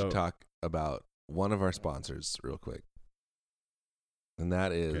think we So- should talk about one of our sponsors real quick. And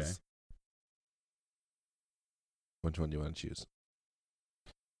that is... Okay. Which one do you want to choose?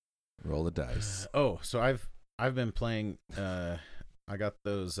 Roll the dice. Oh, so I've been playing. I got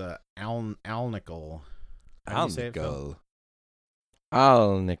those Alnical. How do you say it, Phil?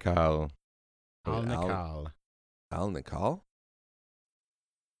 Alnical. Alnical. Alnical. Alnical?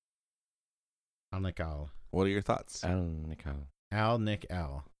 Alnical. What are your thoughts? Al, Nick, Al. Al, Nick,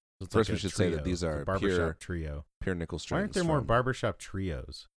 Al. So First, we should say that these are barbershop trio. Pure nickel strings. Why aren't there more barbershop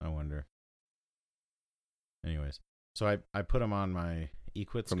trios? I wonder. Anyways, so I put them on my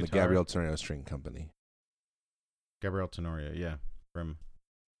Equitz from guitar. the Gabriel Tenorio String Company. Gabriel Tenorio, yeah, from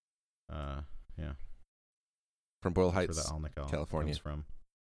from Boyle Heights, where the Al Nick Al California. comes from.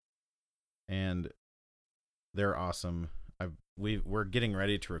 And they're awesome. We're getting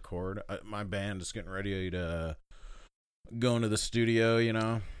ready to record. My band is getting ready to go into the studio. You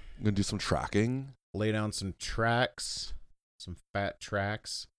know, I'm gonna do some tracking, lay down some tracks, some fat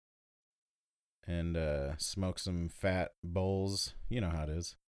tracks, and smoke some fat bowls. You know how it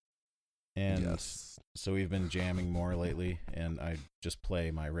is. And yes. So we've been jamming more lately, and I just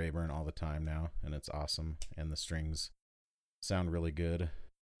play my Rayburn all the time now, and it's awesome. And the strings sound really good.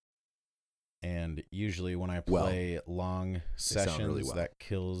 And usually when I play long sessions, really well. that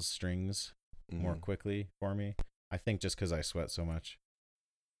kills strings more quickly for me. I think just because I sweat so much.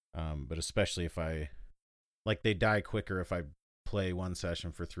 But especially if they die quicker if I play one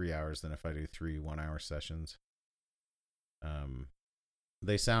session for 3 hours than if I do 3 1-hour sessions.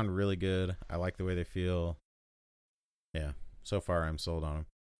 They sound really good. I like the way they feel. Yeah, so far I'm sold on them.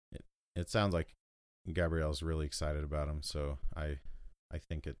 It sounds like Gabriel's really excited about them, so I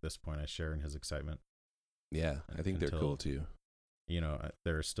think at this point I share in his excitement. Yeah, I think they're cool too. You know,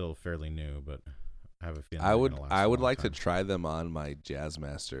 they're still fairly new, but I have a feeling I would like to try them on my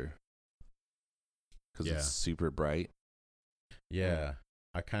Jazzmaster because it's super bright. Yeah,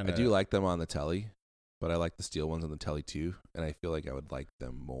 I do like them on the Telly, but I like the steel ones on the Telly too, and I feel like I would like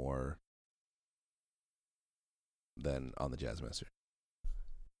them more than on the Jazzmaster.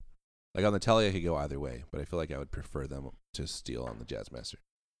 Like on the Telly, I could go either way, but I feel like I would prefer them to steel on the Jazzmaster.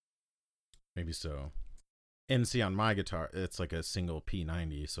 Maybe so. And see, on my guitar, it's like a single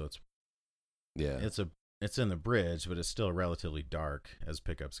P90, so it's in the bridge, but it's still relatively dark as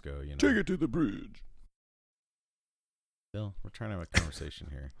pickups go. You know, take it to the bridge. Phil, we're trying to have a conversation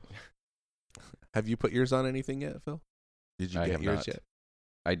here. Have you put yours on anything yet, Phil? Did you get yours yet?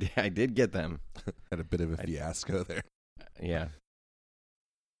 I did get them. Had a bit of a fiasco there. Yeah.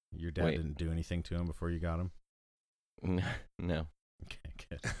 Your dad didn't do anything to him before you got him? No. Okay,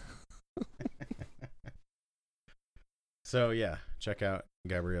 good. So, yeah, check out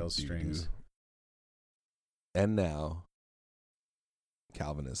Gabriel's strings. And now,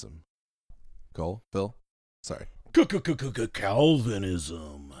 Calvinism. Cole? Phil? Sorry.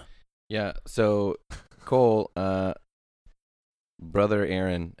 Calvinism. Yeah, so Cole, brother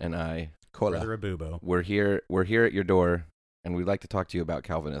Aaron and I, Brother Abubo, we're here at your door, and we'd like to talk to you about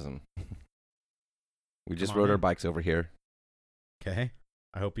Calvinism. We just rode our bikes over here. Okay.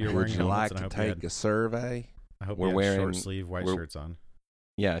 I hope you're wearing Would helmets. you like to take a survey? I hope we're wearing short sleeve white shirts on.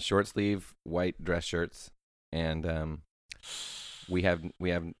 Yeah, short sleeve white dress shirts, and we have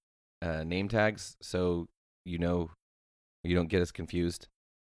name tags, so you don't get us confused.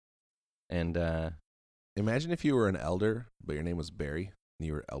 And imagine if you were an elder, but your name was Barry, and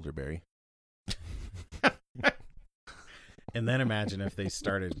you were Elder Barry. And then imagine if they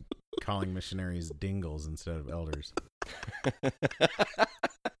started calling missionaries dingles instead of elders.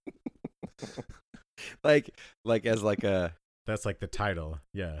 like as like a. That's like the title.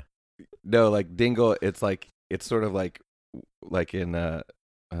 Yeah. No, like dingle. It's sort of like in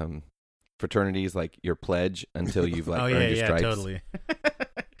fraternities, like your pledge until you've earned your stripes. Totally.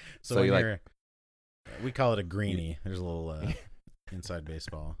 So when we call it a greenie. There's a little inside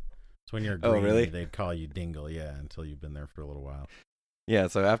baseball. So when you're a greenie, really? they'd call you dingle, until you've been there for a little while. Yeah,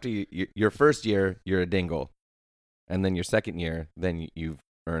 so after your first year, you're a dingle, and then your second year, then you've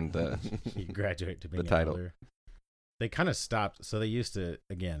earned the you graduate to being the title. Elder. They kind of stopped. So they used to,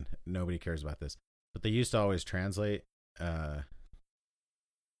 again, nobody cares about this, but they used to always translate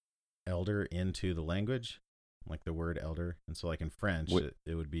elder into the language, like the word elder. And so like in French,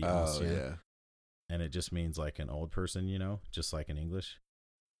 it would be ancien, and it just means like an old person, just like in English.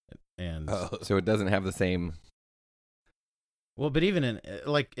 And so it doesn't have the same. Well, but even in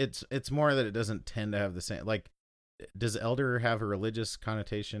it's more that it doesn't tend to have the same. Like, does elder have a religious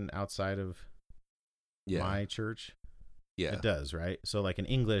connotation outside of my church? Yeah, it does, right? So like in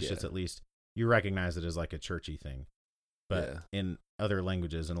English, it's at least you recognize it as like a churchy thing, but in other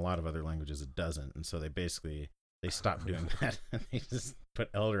languages, in a lot of other languages, it doesn't. And so they stopped doing that. They just put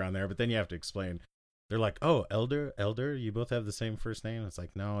elder on there, but then you have to explain. They're like, oh, elder, you both have the same first name. It's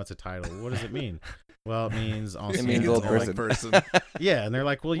like, no, it's a title. What does it mean? Well, it means it means old person. Yeah, and they're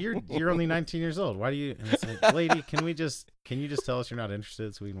like, well, you're only 19 years old. Why do you? And it's like, lady, can you just tell us you're not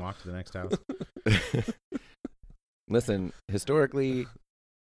interested so we can walk to the next house? Listen, historically,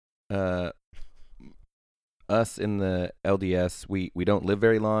 us in the LDS, we don't live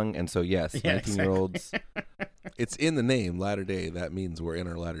very long, and so yes, 19-year-olds. It's in the name, latter day. That means we're in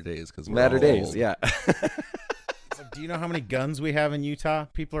our latter days because we're latter days. old. Yeah. Do you know how many guns we have in Utah?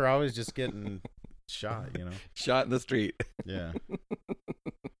 People are always just getting shot. Shot in the street. Yeah.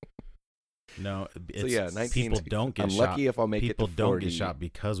 No, it's, so yeah, people don't get I'm shot. lucky if I'll make people it to don't 40. get shot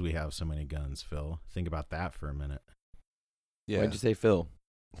because we have so many guns, Phil. Think about that for a minute. Yeah. Why'd you say Phil?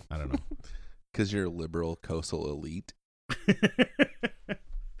 I don't know. Because you're a liberal coastal elite.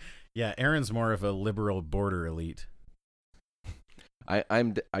 Yeah, Aaron's more of a liberal border elite. I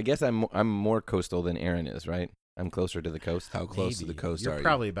guess I'm more coastal than Aaron is, right? I'm closer to the coast. How close to the coast are you? You're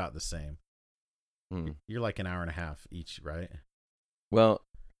probably about the same. Hmm. You're like an hour and a half each, right? Well,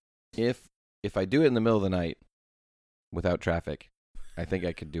 if I do it in the middle of the night without traffic, I think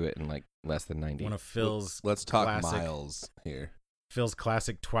I could do it in like less than 90. One of Phil's Let's talk classic, miles here. Phil's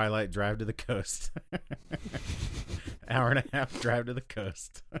classic Twilight drive to the coast. Hour and a half drive to the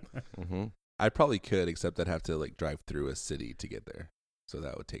coast. Mm-hmm. I probably could, except I'd have to like drive through a city to get there. So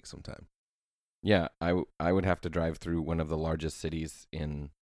that would take some time. Yeah, I would have to drive through one of the largest cities in.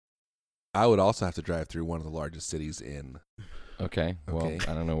 I would also have to drive through one of the largest cities in. Okay. Well,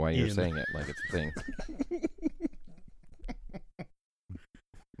 I don't know why you're saying it like it's a thing.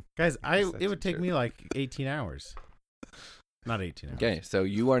 Guys, it would take me like 18 hours. Not 18 hours. Okay, so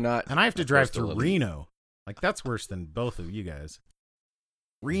you are not. And I have to drive through Reno. Like, that's worse than both of you guys.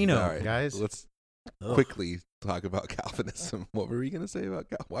 Reno, right, guys. Let's quickly talk about Calvinism. What were we going to say about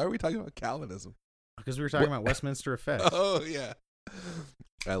why are we talking about Calvinism? Because we were talking about Westminster Effects. Oh, yeah.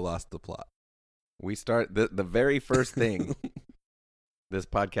 I lost the plot. We start the very first thing this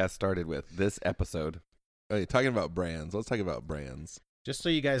podcast started with, this episode. Oh, you're talking about brands. Let's talk about brands. Just so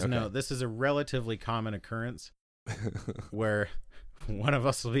you guys know, this is a relatively common occurrence where one of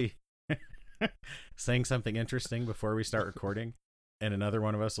us will be saying something interesting before we start recording, and another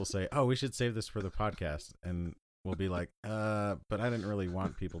one of us will say, "Oh, we should save this for the podcast," and we'll be like, but I didn't really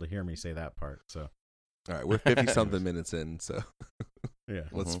want people to hear me say that part." So, all right, we're 50-something minutes in, so yeah,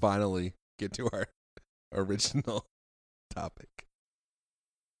 let's finally get to our original topic.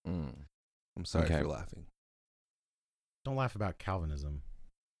 I'm sorry for laughing. Don't laugh about Calvinism.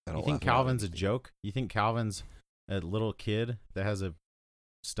 I don't you think Calvin's a joke? You think Calvin's a little kid that has a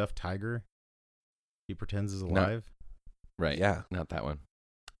stuffed tiger he pretends is alive? Right. Yeah. Not that one.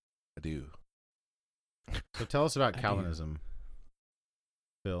 I do. So tell us about Calvinism,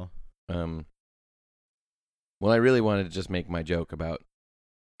 Phil. Well, I really wanted to just make my joke about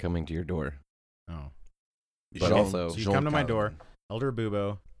coming to your door. Oh. But also, so you come to my door, Elder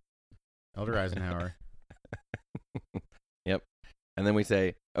Bubo, Elder Eisenhower. Yep. And then we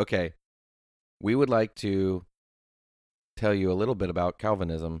say, okay, we would like to tell you a little bit about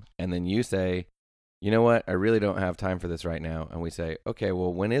Calvinism. And then you say, you know what? I really don't have time for this right now. And we say, okay,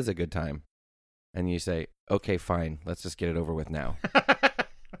 well, when is a good time? And you say, okay, fine. Let's just get it over with now.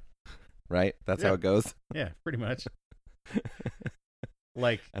 Right? That's how it goes? Yeah, pretty much.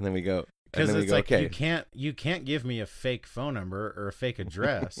 Like, and then we go. Because it's go, like, okay. you can't give me a fake phone number or a fake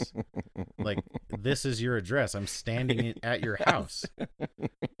address. Like, this is your address. I'm standing at your house.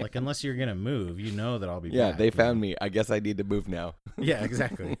 Like, unless you're going to move, you know that I'll be back. Yeah, they found me. I guess I need to move now. Yeah,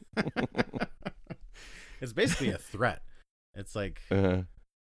 exactly. It's basically a threat. It's like,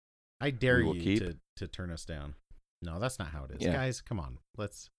 I dare you to turn us down. No, that's not how it is. Yeah. Guys, come on.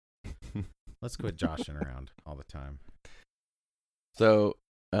 Let's quit joshing around all the time. So,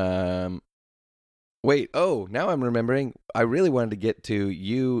 wait. Oh, now I'm remembering. I really wanted to get to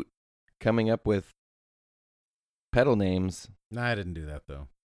you coming up with pedal names. No, I didn't do that though.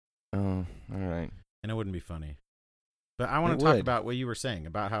 Oh, all right. And it wouldn't be funny. But I want to talk about what you were saying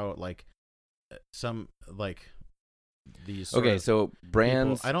about how like some like these. Okay, so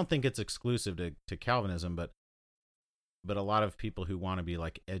brands. People, I don't think it's exclusive to Calvinism, but a lot of people who want to be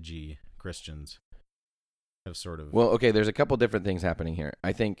like edgy Christians have sort of. Well, okay, there's a couple different things happening here.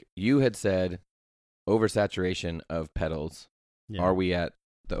 I think you had said oversaturation of pedals. Yeah. Are we at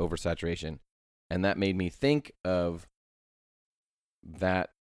the oversaturation? And that made me think of that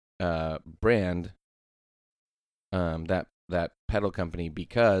brand, that pedal company,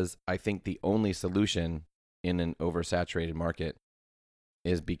 because I think the only solution in an oversaturated market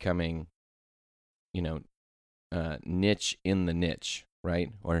is becoming, niche in the niche,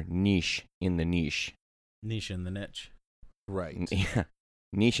 right? Or niche in the niche. Niche in the niche. Right. Yeah.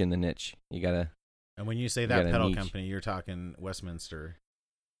 Niche in the niche. You gotta. And when you say that pedal company, you're talking Westminster.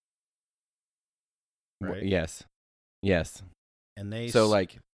 Right? Yes. And they. So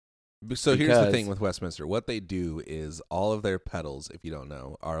here's the thing with Westminster. What they do is all of their pedals, if you don't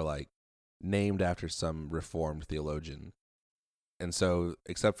know, are like named after some Reformed theologian. And so,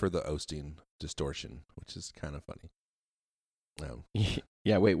 except for the Osteen distortion, which is kind of funny.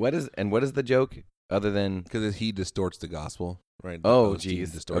 Yeah, wait, what is the joke other than... Because he distorts the gospel, right? Oh,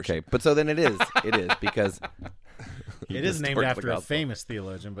 geez. Okay, but so then it is because... It is named after a famous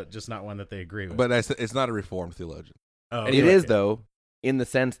theologian, but just not one that they agree with. But it's not a Reformed theologian. Oh, it is, though, in the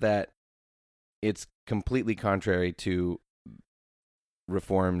sense that it's completely contrary to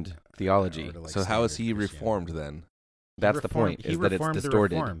Reformed theology. So how is he Reformed then? That's the point, is that it's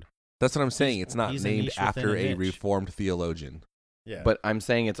distorted. That's what I'm saying. It's not named after a Reformed theologian. Yeah. But I'm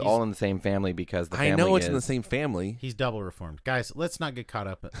saying it's all in the same family because the family I know it's in the same family. He's double Reformed. Guys, let's not get caught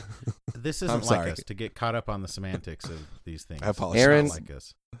up. This isn't like us to get caught up on the semantics of these things. I apologize. Aaron, like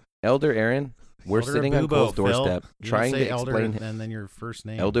us. Elder Aaron, we're sitting on Cole's doorstep trying to explain... and then your first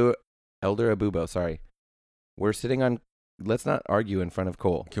name. Elder Abubo, sorry. We're sitting on... Let's not argue in front of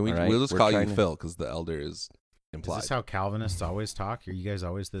Cole. Can we? Right? We'll just call you Phil because the elder is implied. Is this how Calvinists always talk? Are you guys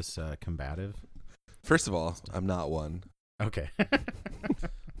always this combative? First of all, I'm not one. Okay.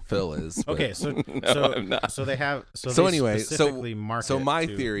 Phil is. But... Okay, so they have so my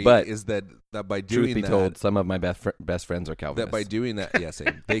theory is that by doing truth be told, some of my best friends are Calvinists. That by doing that,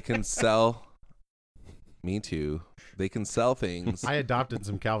 they can sell. Me too. They can sell things. I adopted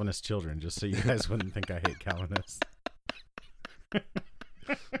some Calvinist children just so you guys wouldn't think I hate Calvinists.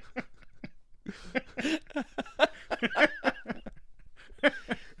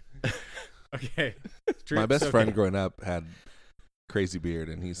 Okay. My best friend growing up had crazy beard,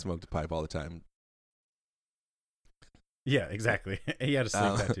 and he smoked a pipe all the time. Yeah, exactly. He had a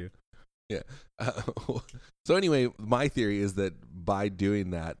sleeve tattoo. Yeah. So anyway, my theory is that by doing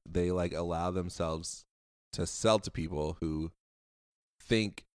that, they allow themselves to sell to people who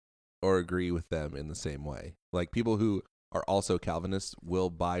think or agree with them in the same way. Like people who are also Calvinists will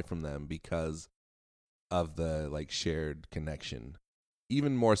buy from them because of the shared connection.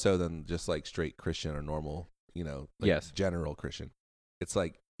 Even more so than just straight Christian or normal, yes, general Christian. It's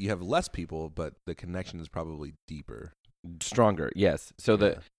you have less people, but the connection is probably deeper, stronger. Yes.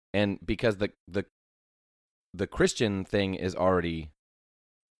 So and because the Christian thing is already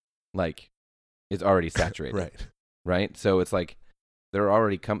saturated, right? So it's there are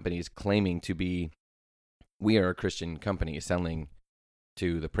already companies claiming to be, we are a Christian company selling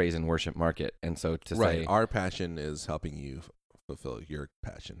to the praise and worship market, and so to say our passion is helping you fulfill your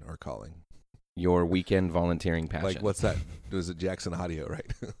passion or calling. Your weekend volunteering passion. What's that? Was it Jackson Audio, right?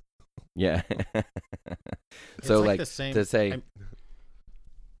 Yeah. So the same, to say...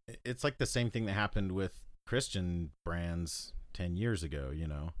 It's like the same thing that happened with Christian brands 10 years ago,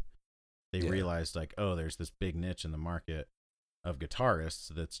 They realized there's this big niche in the market of guitarists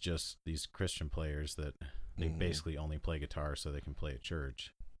that's just these Christian players that they basically only play guitar so they can play at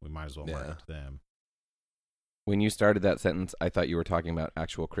church. We might as well market to them. When you started that sentence, I thought you were talking about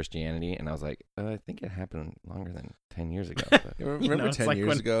actual Christianity, and I was like, I think it happened longer than 10 years ago. But... Remember 10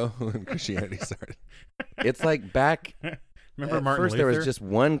 years ago when Christianity started? It's back... Remember at Martin first Luther?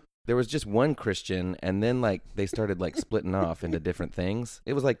 There was just one Christian, and then they started splitting off into different things.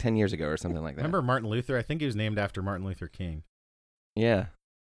 It was 10 years ago or something like that. Remember Martin Luther? I think he was named after Martin Luther King. Yeah.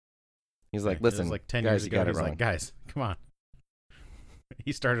 He's listen, it was 10 guys, years ago. You got it He's wrong. Guys, come on.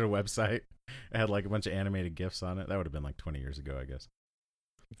 He started a website. It had a bunch of animated GIFs on it. That would have been 20 years ago, I guess.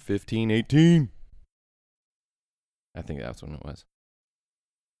 18. I think that's when it was.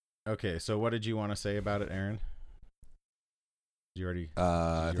 Okay, so what did you want to say about it, Aaron? Did you already?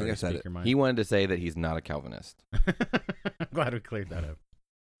 I think I said it. He wanted to say that he's not a Calvinist. I'm glad we cleared that up.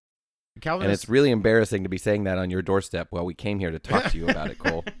 Calvinist, and it's really embarrassing to be saying that on your doorstep while we came here to talk to you about it,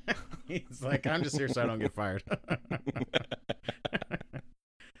 Cole. He's I'm just here so I don't get fired.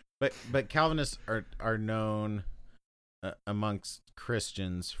 But Calvinists are known amongst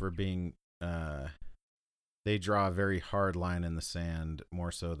Christians for being they draw a very hard line in the sand,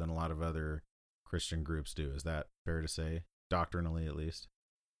 more so than a lot of other Christian groups do. Is that fair to say? Doctrinally, at least.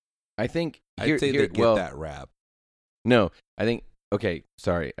 I think I'd say they get that rap. No, I think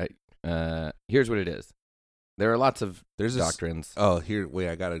sorry. Here's what it is. There are lots of doctrines. Wait,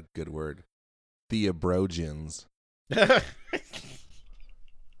 I got a good word. Theobrogians.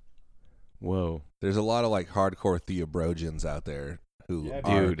 Whoa. There's a lot of hardcore Theobrogians out there who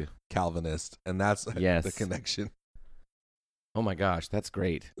are Calvinist, and that's the connection. Oh my gosh, that's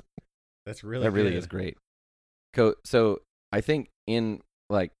great. That's really that really is great. So I think in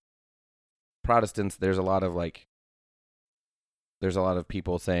Protestants, there's a lot of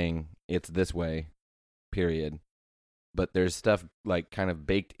people saying it's this way, period. But there's stuff kind of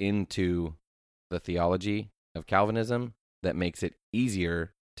baked into the theology of Calvinism that makes it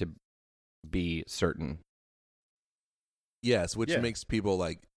easier be certain. Yes, which makes people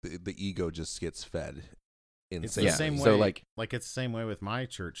like the ego just gets fed. It's the same way. So like it's the same way with my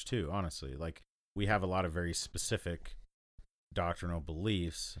church too. Honestly, like we have a lot of very specific doctrinal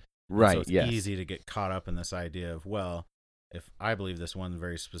beliefs. Right. So it's easy to get caught up in this idea of, well, if I believe this one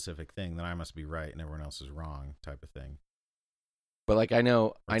very specific thing, then I must be right and everyone else is wrong, type of thing. But like I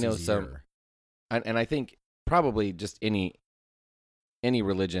know some, and I think probably just any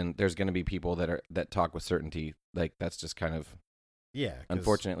religion, there's going to be people that talk with certainty. Like that's just kind of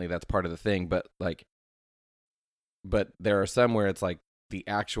unfortunately that's part of the thing. But there are some where it's like the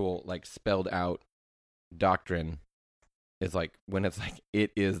actual like spelled out doctrine is like when it's like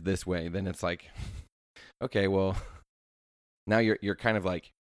it is this way, then it's like okay, well now you're kind of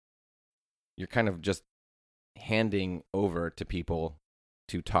like you're kind of just handing over to people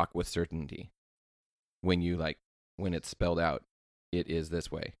to talk with certainty when it's spelled out it is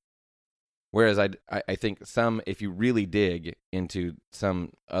this way. Whereas I think some, if you really dig into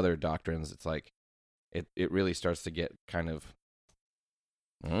some other doctrines, it's like it really starts to get kind of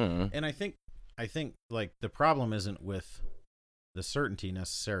and I think like the problem isn't with the certainty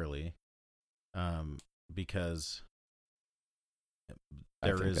necessarily, because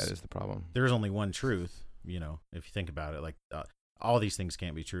that is the problem. There is only one truth, if you think about it. Like all these things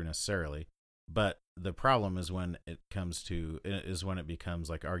can't be true necessarily, but the problem is when it becomes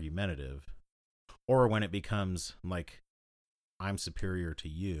like argumentative, or when it becomes like I'm superior to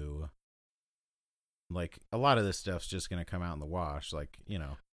you. Like a lot of this stuff's just going to come out in the wash, like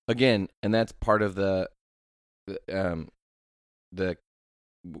Again, and that's part of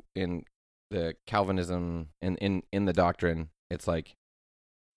in the Calvinism and in the doctrine. It's like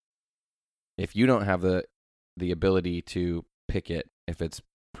if you don't have the ability to pick it, if it's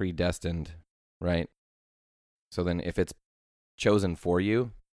predestined, right? So then if it's chosen for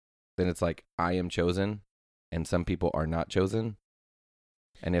you, then it's like I am chosen, and some people are not chosen.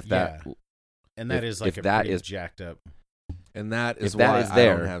 And if that is like if that is jacked up. And that is why I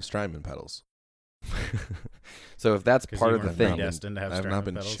don't have Strymon pedals. So if that's part of the thing, I've not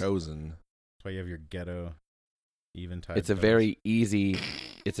been chosen. That's why you have your ghetto eventide. It's a very easy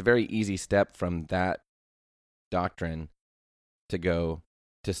step from that doctrine to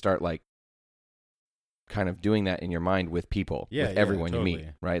start like kind of doing that in your mind with people, with everyone totally. You meet,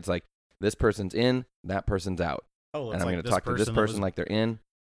 right? It's like this person's in, that person's out. Oh, and I'm going to talk to this person like they're in.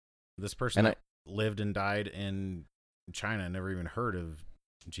 This person that lived and died in China and never even heard of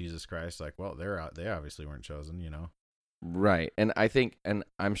Jesus Christ. Like, well, they're out. They obviously weren't chosen, Right. And I think, and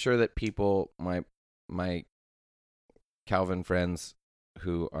I'm sure that people, my Calvin friends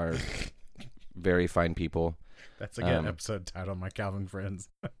who are very fine people. That's a good episode title, My Calvin Friends.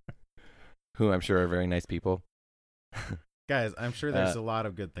 Who I'm sure are very nice people. Guys, I'm sure there's a lot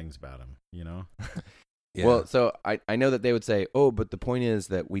of good things about them, Yeah. Well, so I know that they would say, oh, but the point is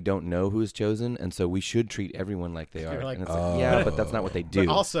that we don't know who's chosen, and so we should treat everyone like they are. Like, and it's like, but that's not what they do.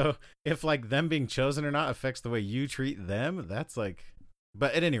 But also, if like them being chosen or not affects the way you treat them, that's like.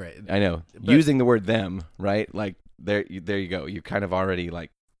 But at any rate, I know using the word "them," right? Like there you go. You kind of already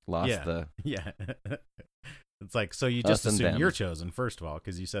like lost the. Yeah. It's like, so you just assume you're chosen first of all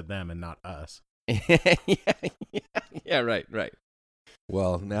because you said them and not us. Yeah. Right.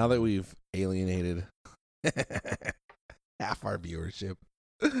 Well, now that we've alienated half our viewership,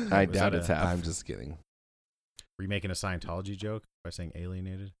 I doubt it's half. I'm just kidding. Were you making a Scientology joke by saying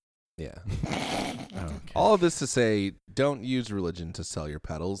alienated? Yeah. Okay. All of this to say, don't use religion to sell your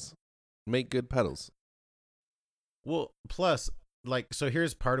pedals. Make good pedals. Well, plus, like, so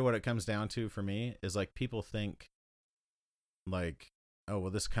here's part of what it comes down to for me is like people think like, oh,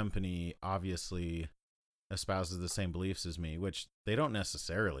 well, this company obviously espouses the same beliefs as me, which they don't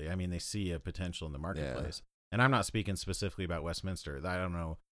necessarily. I mean, they see a potential in the marketplace. Yeah. And I'm not speaking specifically about Westminster. I don't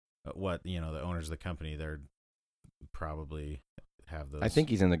know what, the owners of the company, they're probably have those. I think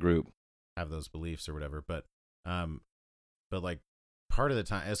he's in the group. Have those beliefs or whatever. But like part of the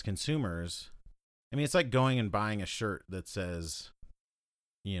time as consumers, I mean, it's like going and buying a shirt that says,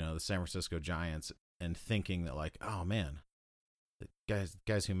 the San Francisco Giants and thinking that like, oh man, the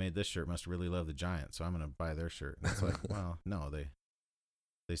guys who made this shirt must really love the Giants, so I'm going to buy their shirt. And it's like, well, no,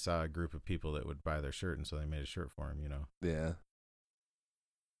 they saw a group of people that would buy their shirt, and so they made a shirt for him, Yeah.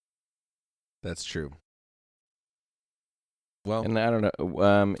 That's true. Well, and I don't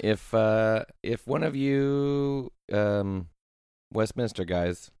know if one of you Westminster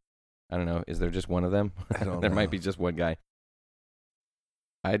guys, I don't know, is there just one of them? I don't know. There might be just one guy.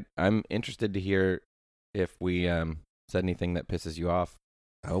 I'm interested to hear if we said anything that pisses you off.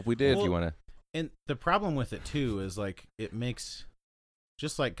 I hope we did. If you want to. And the problem with it too is like it makes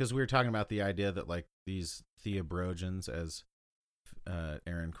just like because we were talking about the idea that like these theobrogans, as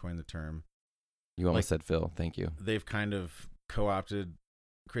Aaron coined the term. You almost said Phil. Thank you. They've kind of co-opted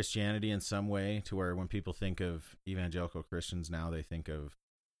Christianity in some way to where when people think of evangelical Christians now, they think of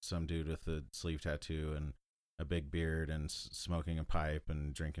some dude with a sleeve tattoo and a big beard and smoking a pipe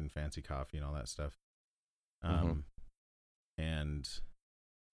and drinking fancy coffee and all that stuff. And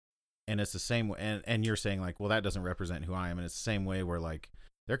it's the same way. And you're saying like, well, that doesn't represent who I am. And it's the same way where like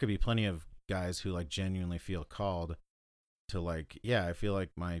there could be plenty of guys who like genuinely feel called to like, yeah, I feel like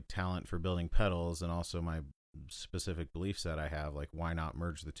my talent for building pedals and also my specific beliefs that I have, like, why not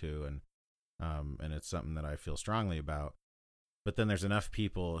merge the two? And it's something that I feel strongly about. But then there's enough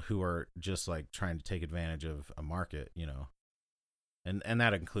people who are just like trying to take advantage of a market, you know, and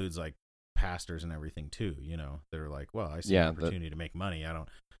that includes like pastors and everything too, you know, they're like, well, I see an opportunity to make money. I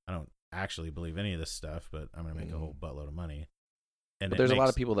don't actually believe any of this stuff, but I'm going to make a whole buttload of money. And there's a lot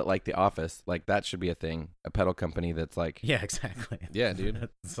of people that like The Office. Like that should be a thing. A pedal company that's like, yeah, exactly. Yeah, dude.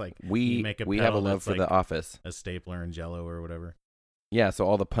 It's like we have a love for like The Office, a stapler and Jello or whatever. Yeah, so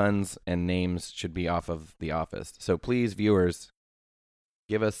all the puns and names should be off of The Office. So please, viewers,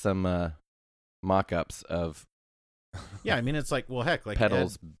 give us some mock-ups of. Yeah, I mean it's like, well, heck, like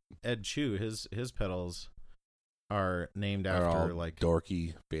pedals. Ed Chu, his pedals are named after like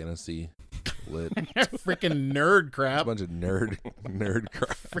dorky fantasy lit freaking nerd crap. It's a bunch of nerd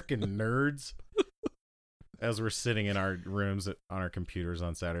crap. Freaking nerds. As we're sitting in our rooms on our computers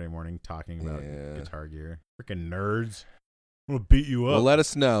on Saturday morning talking about guitar gear. Freaking nerds. I'm gonna beat you up. Well, let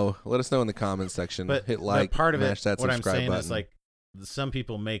us know. Let us know in the comments section. But hit like, part of mash it, that what subscribe I'm saying button. is like some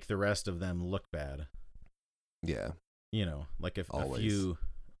people make the rest of them look bad. Yeah. You know, like if a few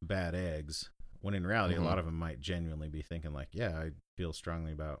bad eggs, when in reality, a lot of them might genuinely be thinking like, yeah, I feel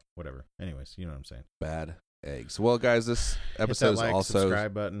strongly about whatever. Anyways, you know what I'm saying. Bad eggs. Well, guys, this episode is also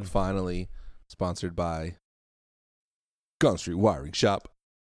subscribe button. Finally sponsored by Gum Street Wiring Shop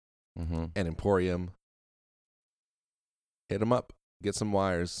and Emporium. Hit them up. Get some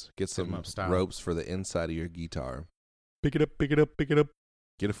wires. Get some ropes for the inside of your guitar. Pick it up, pick it up, pick it up.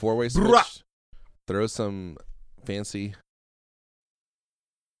 Get a 4-way switch. Throw some fancy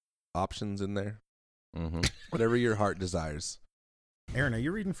options in there. Whatever your heart desires. Aaron, are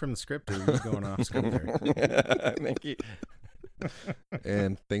you reading from the script or are you going off script there? Thank you.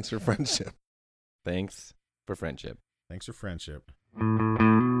 And thanks for friendship. Thanks for friendship. Thanks for friendship.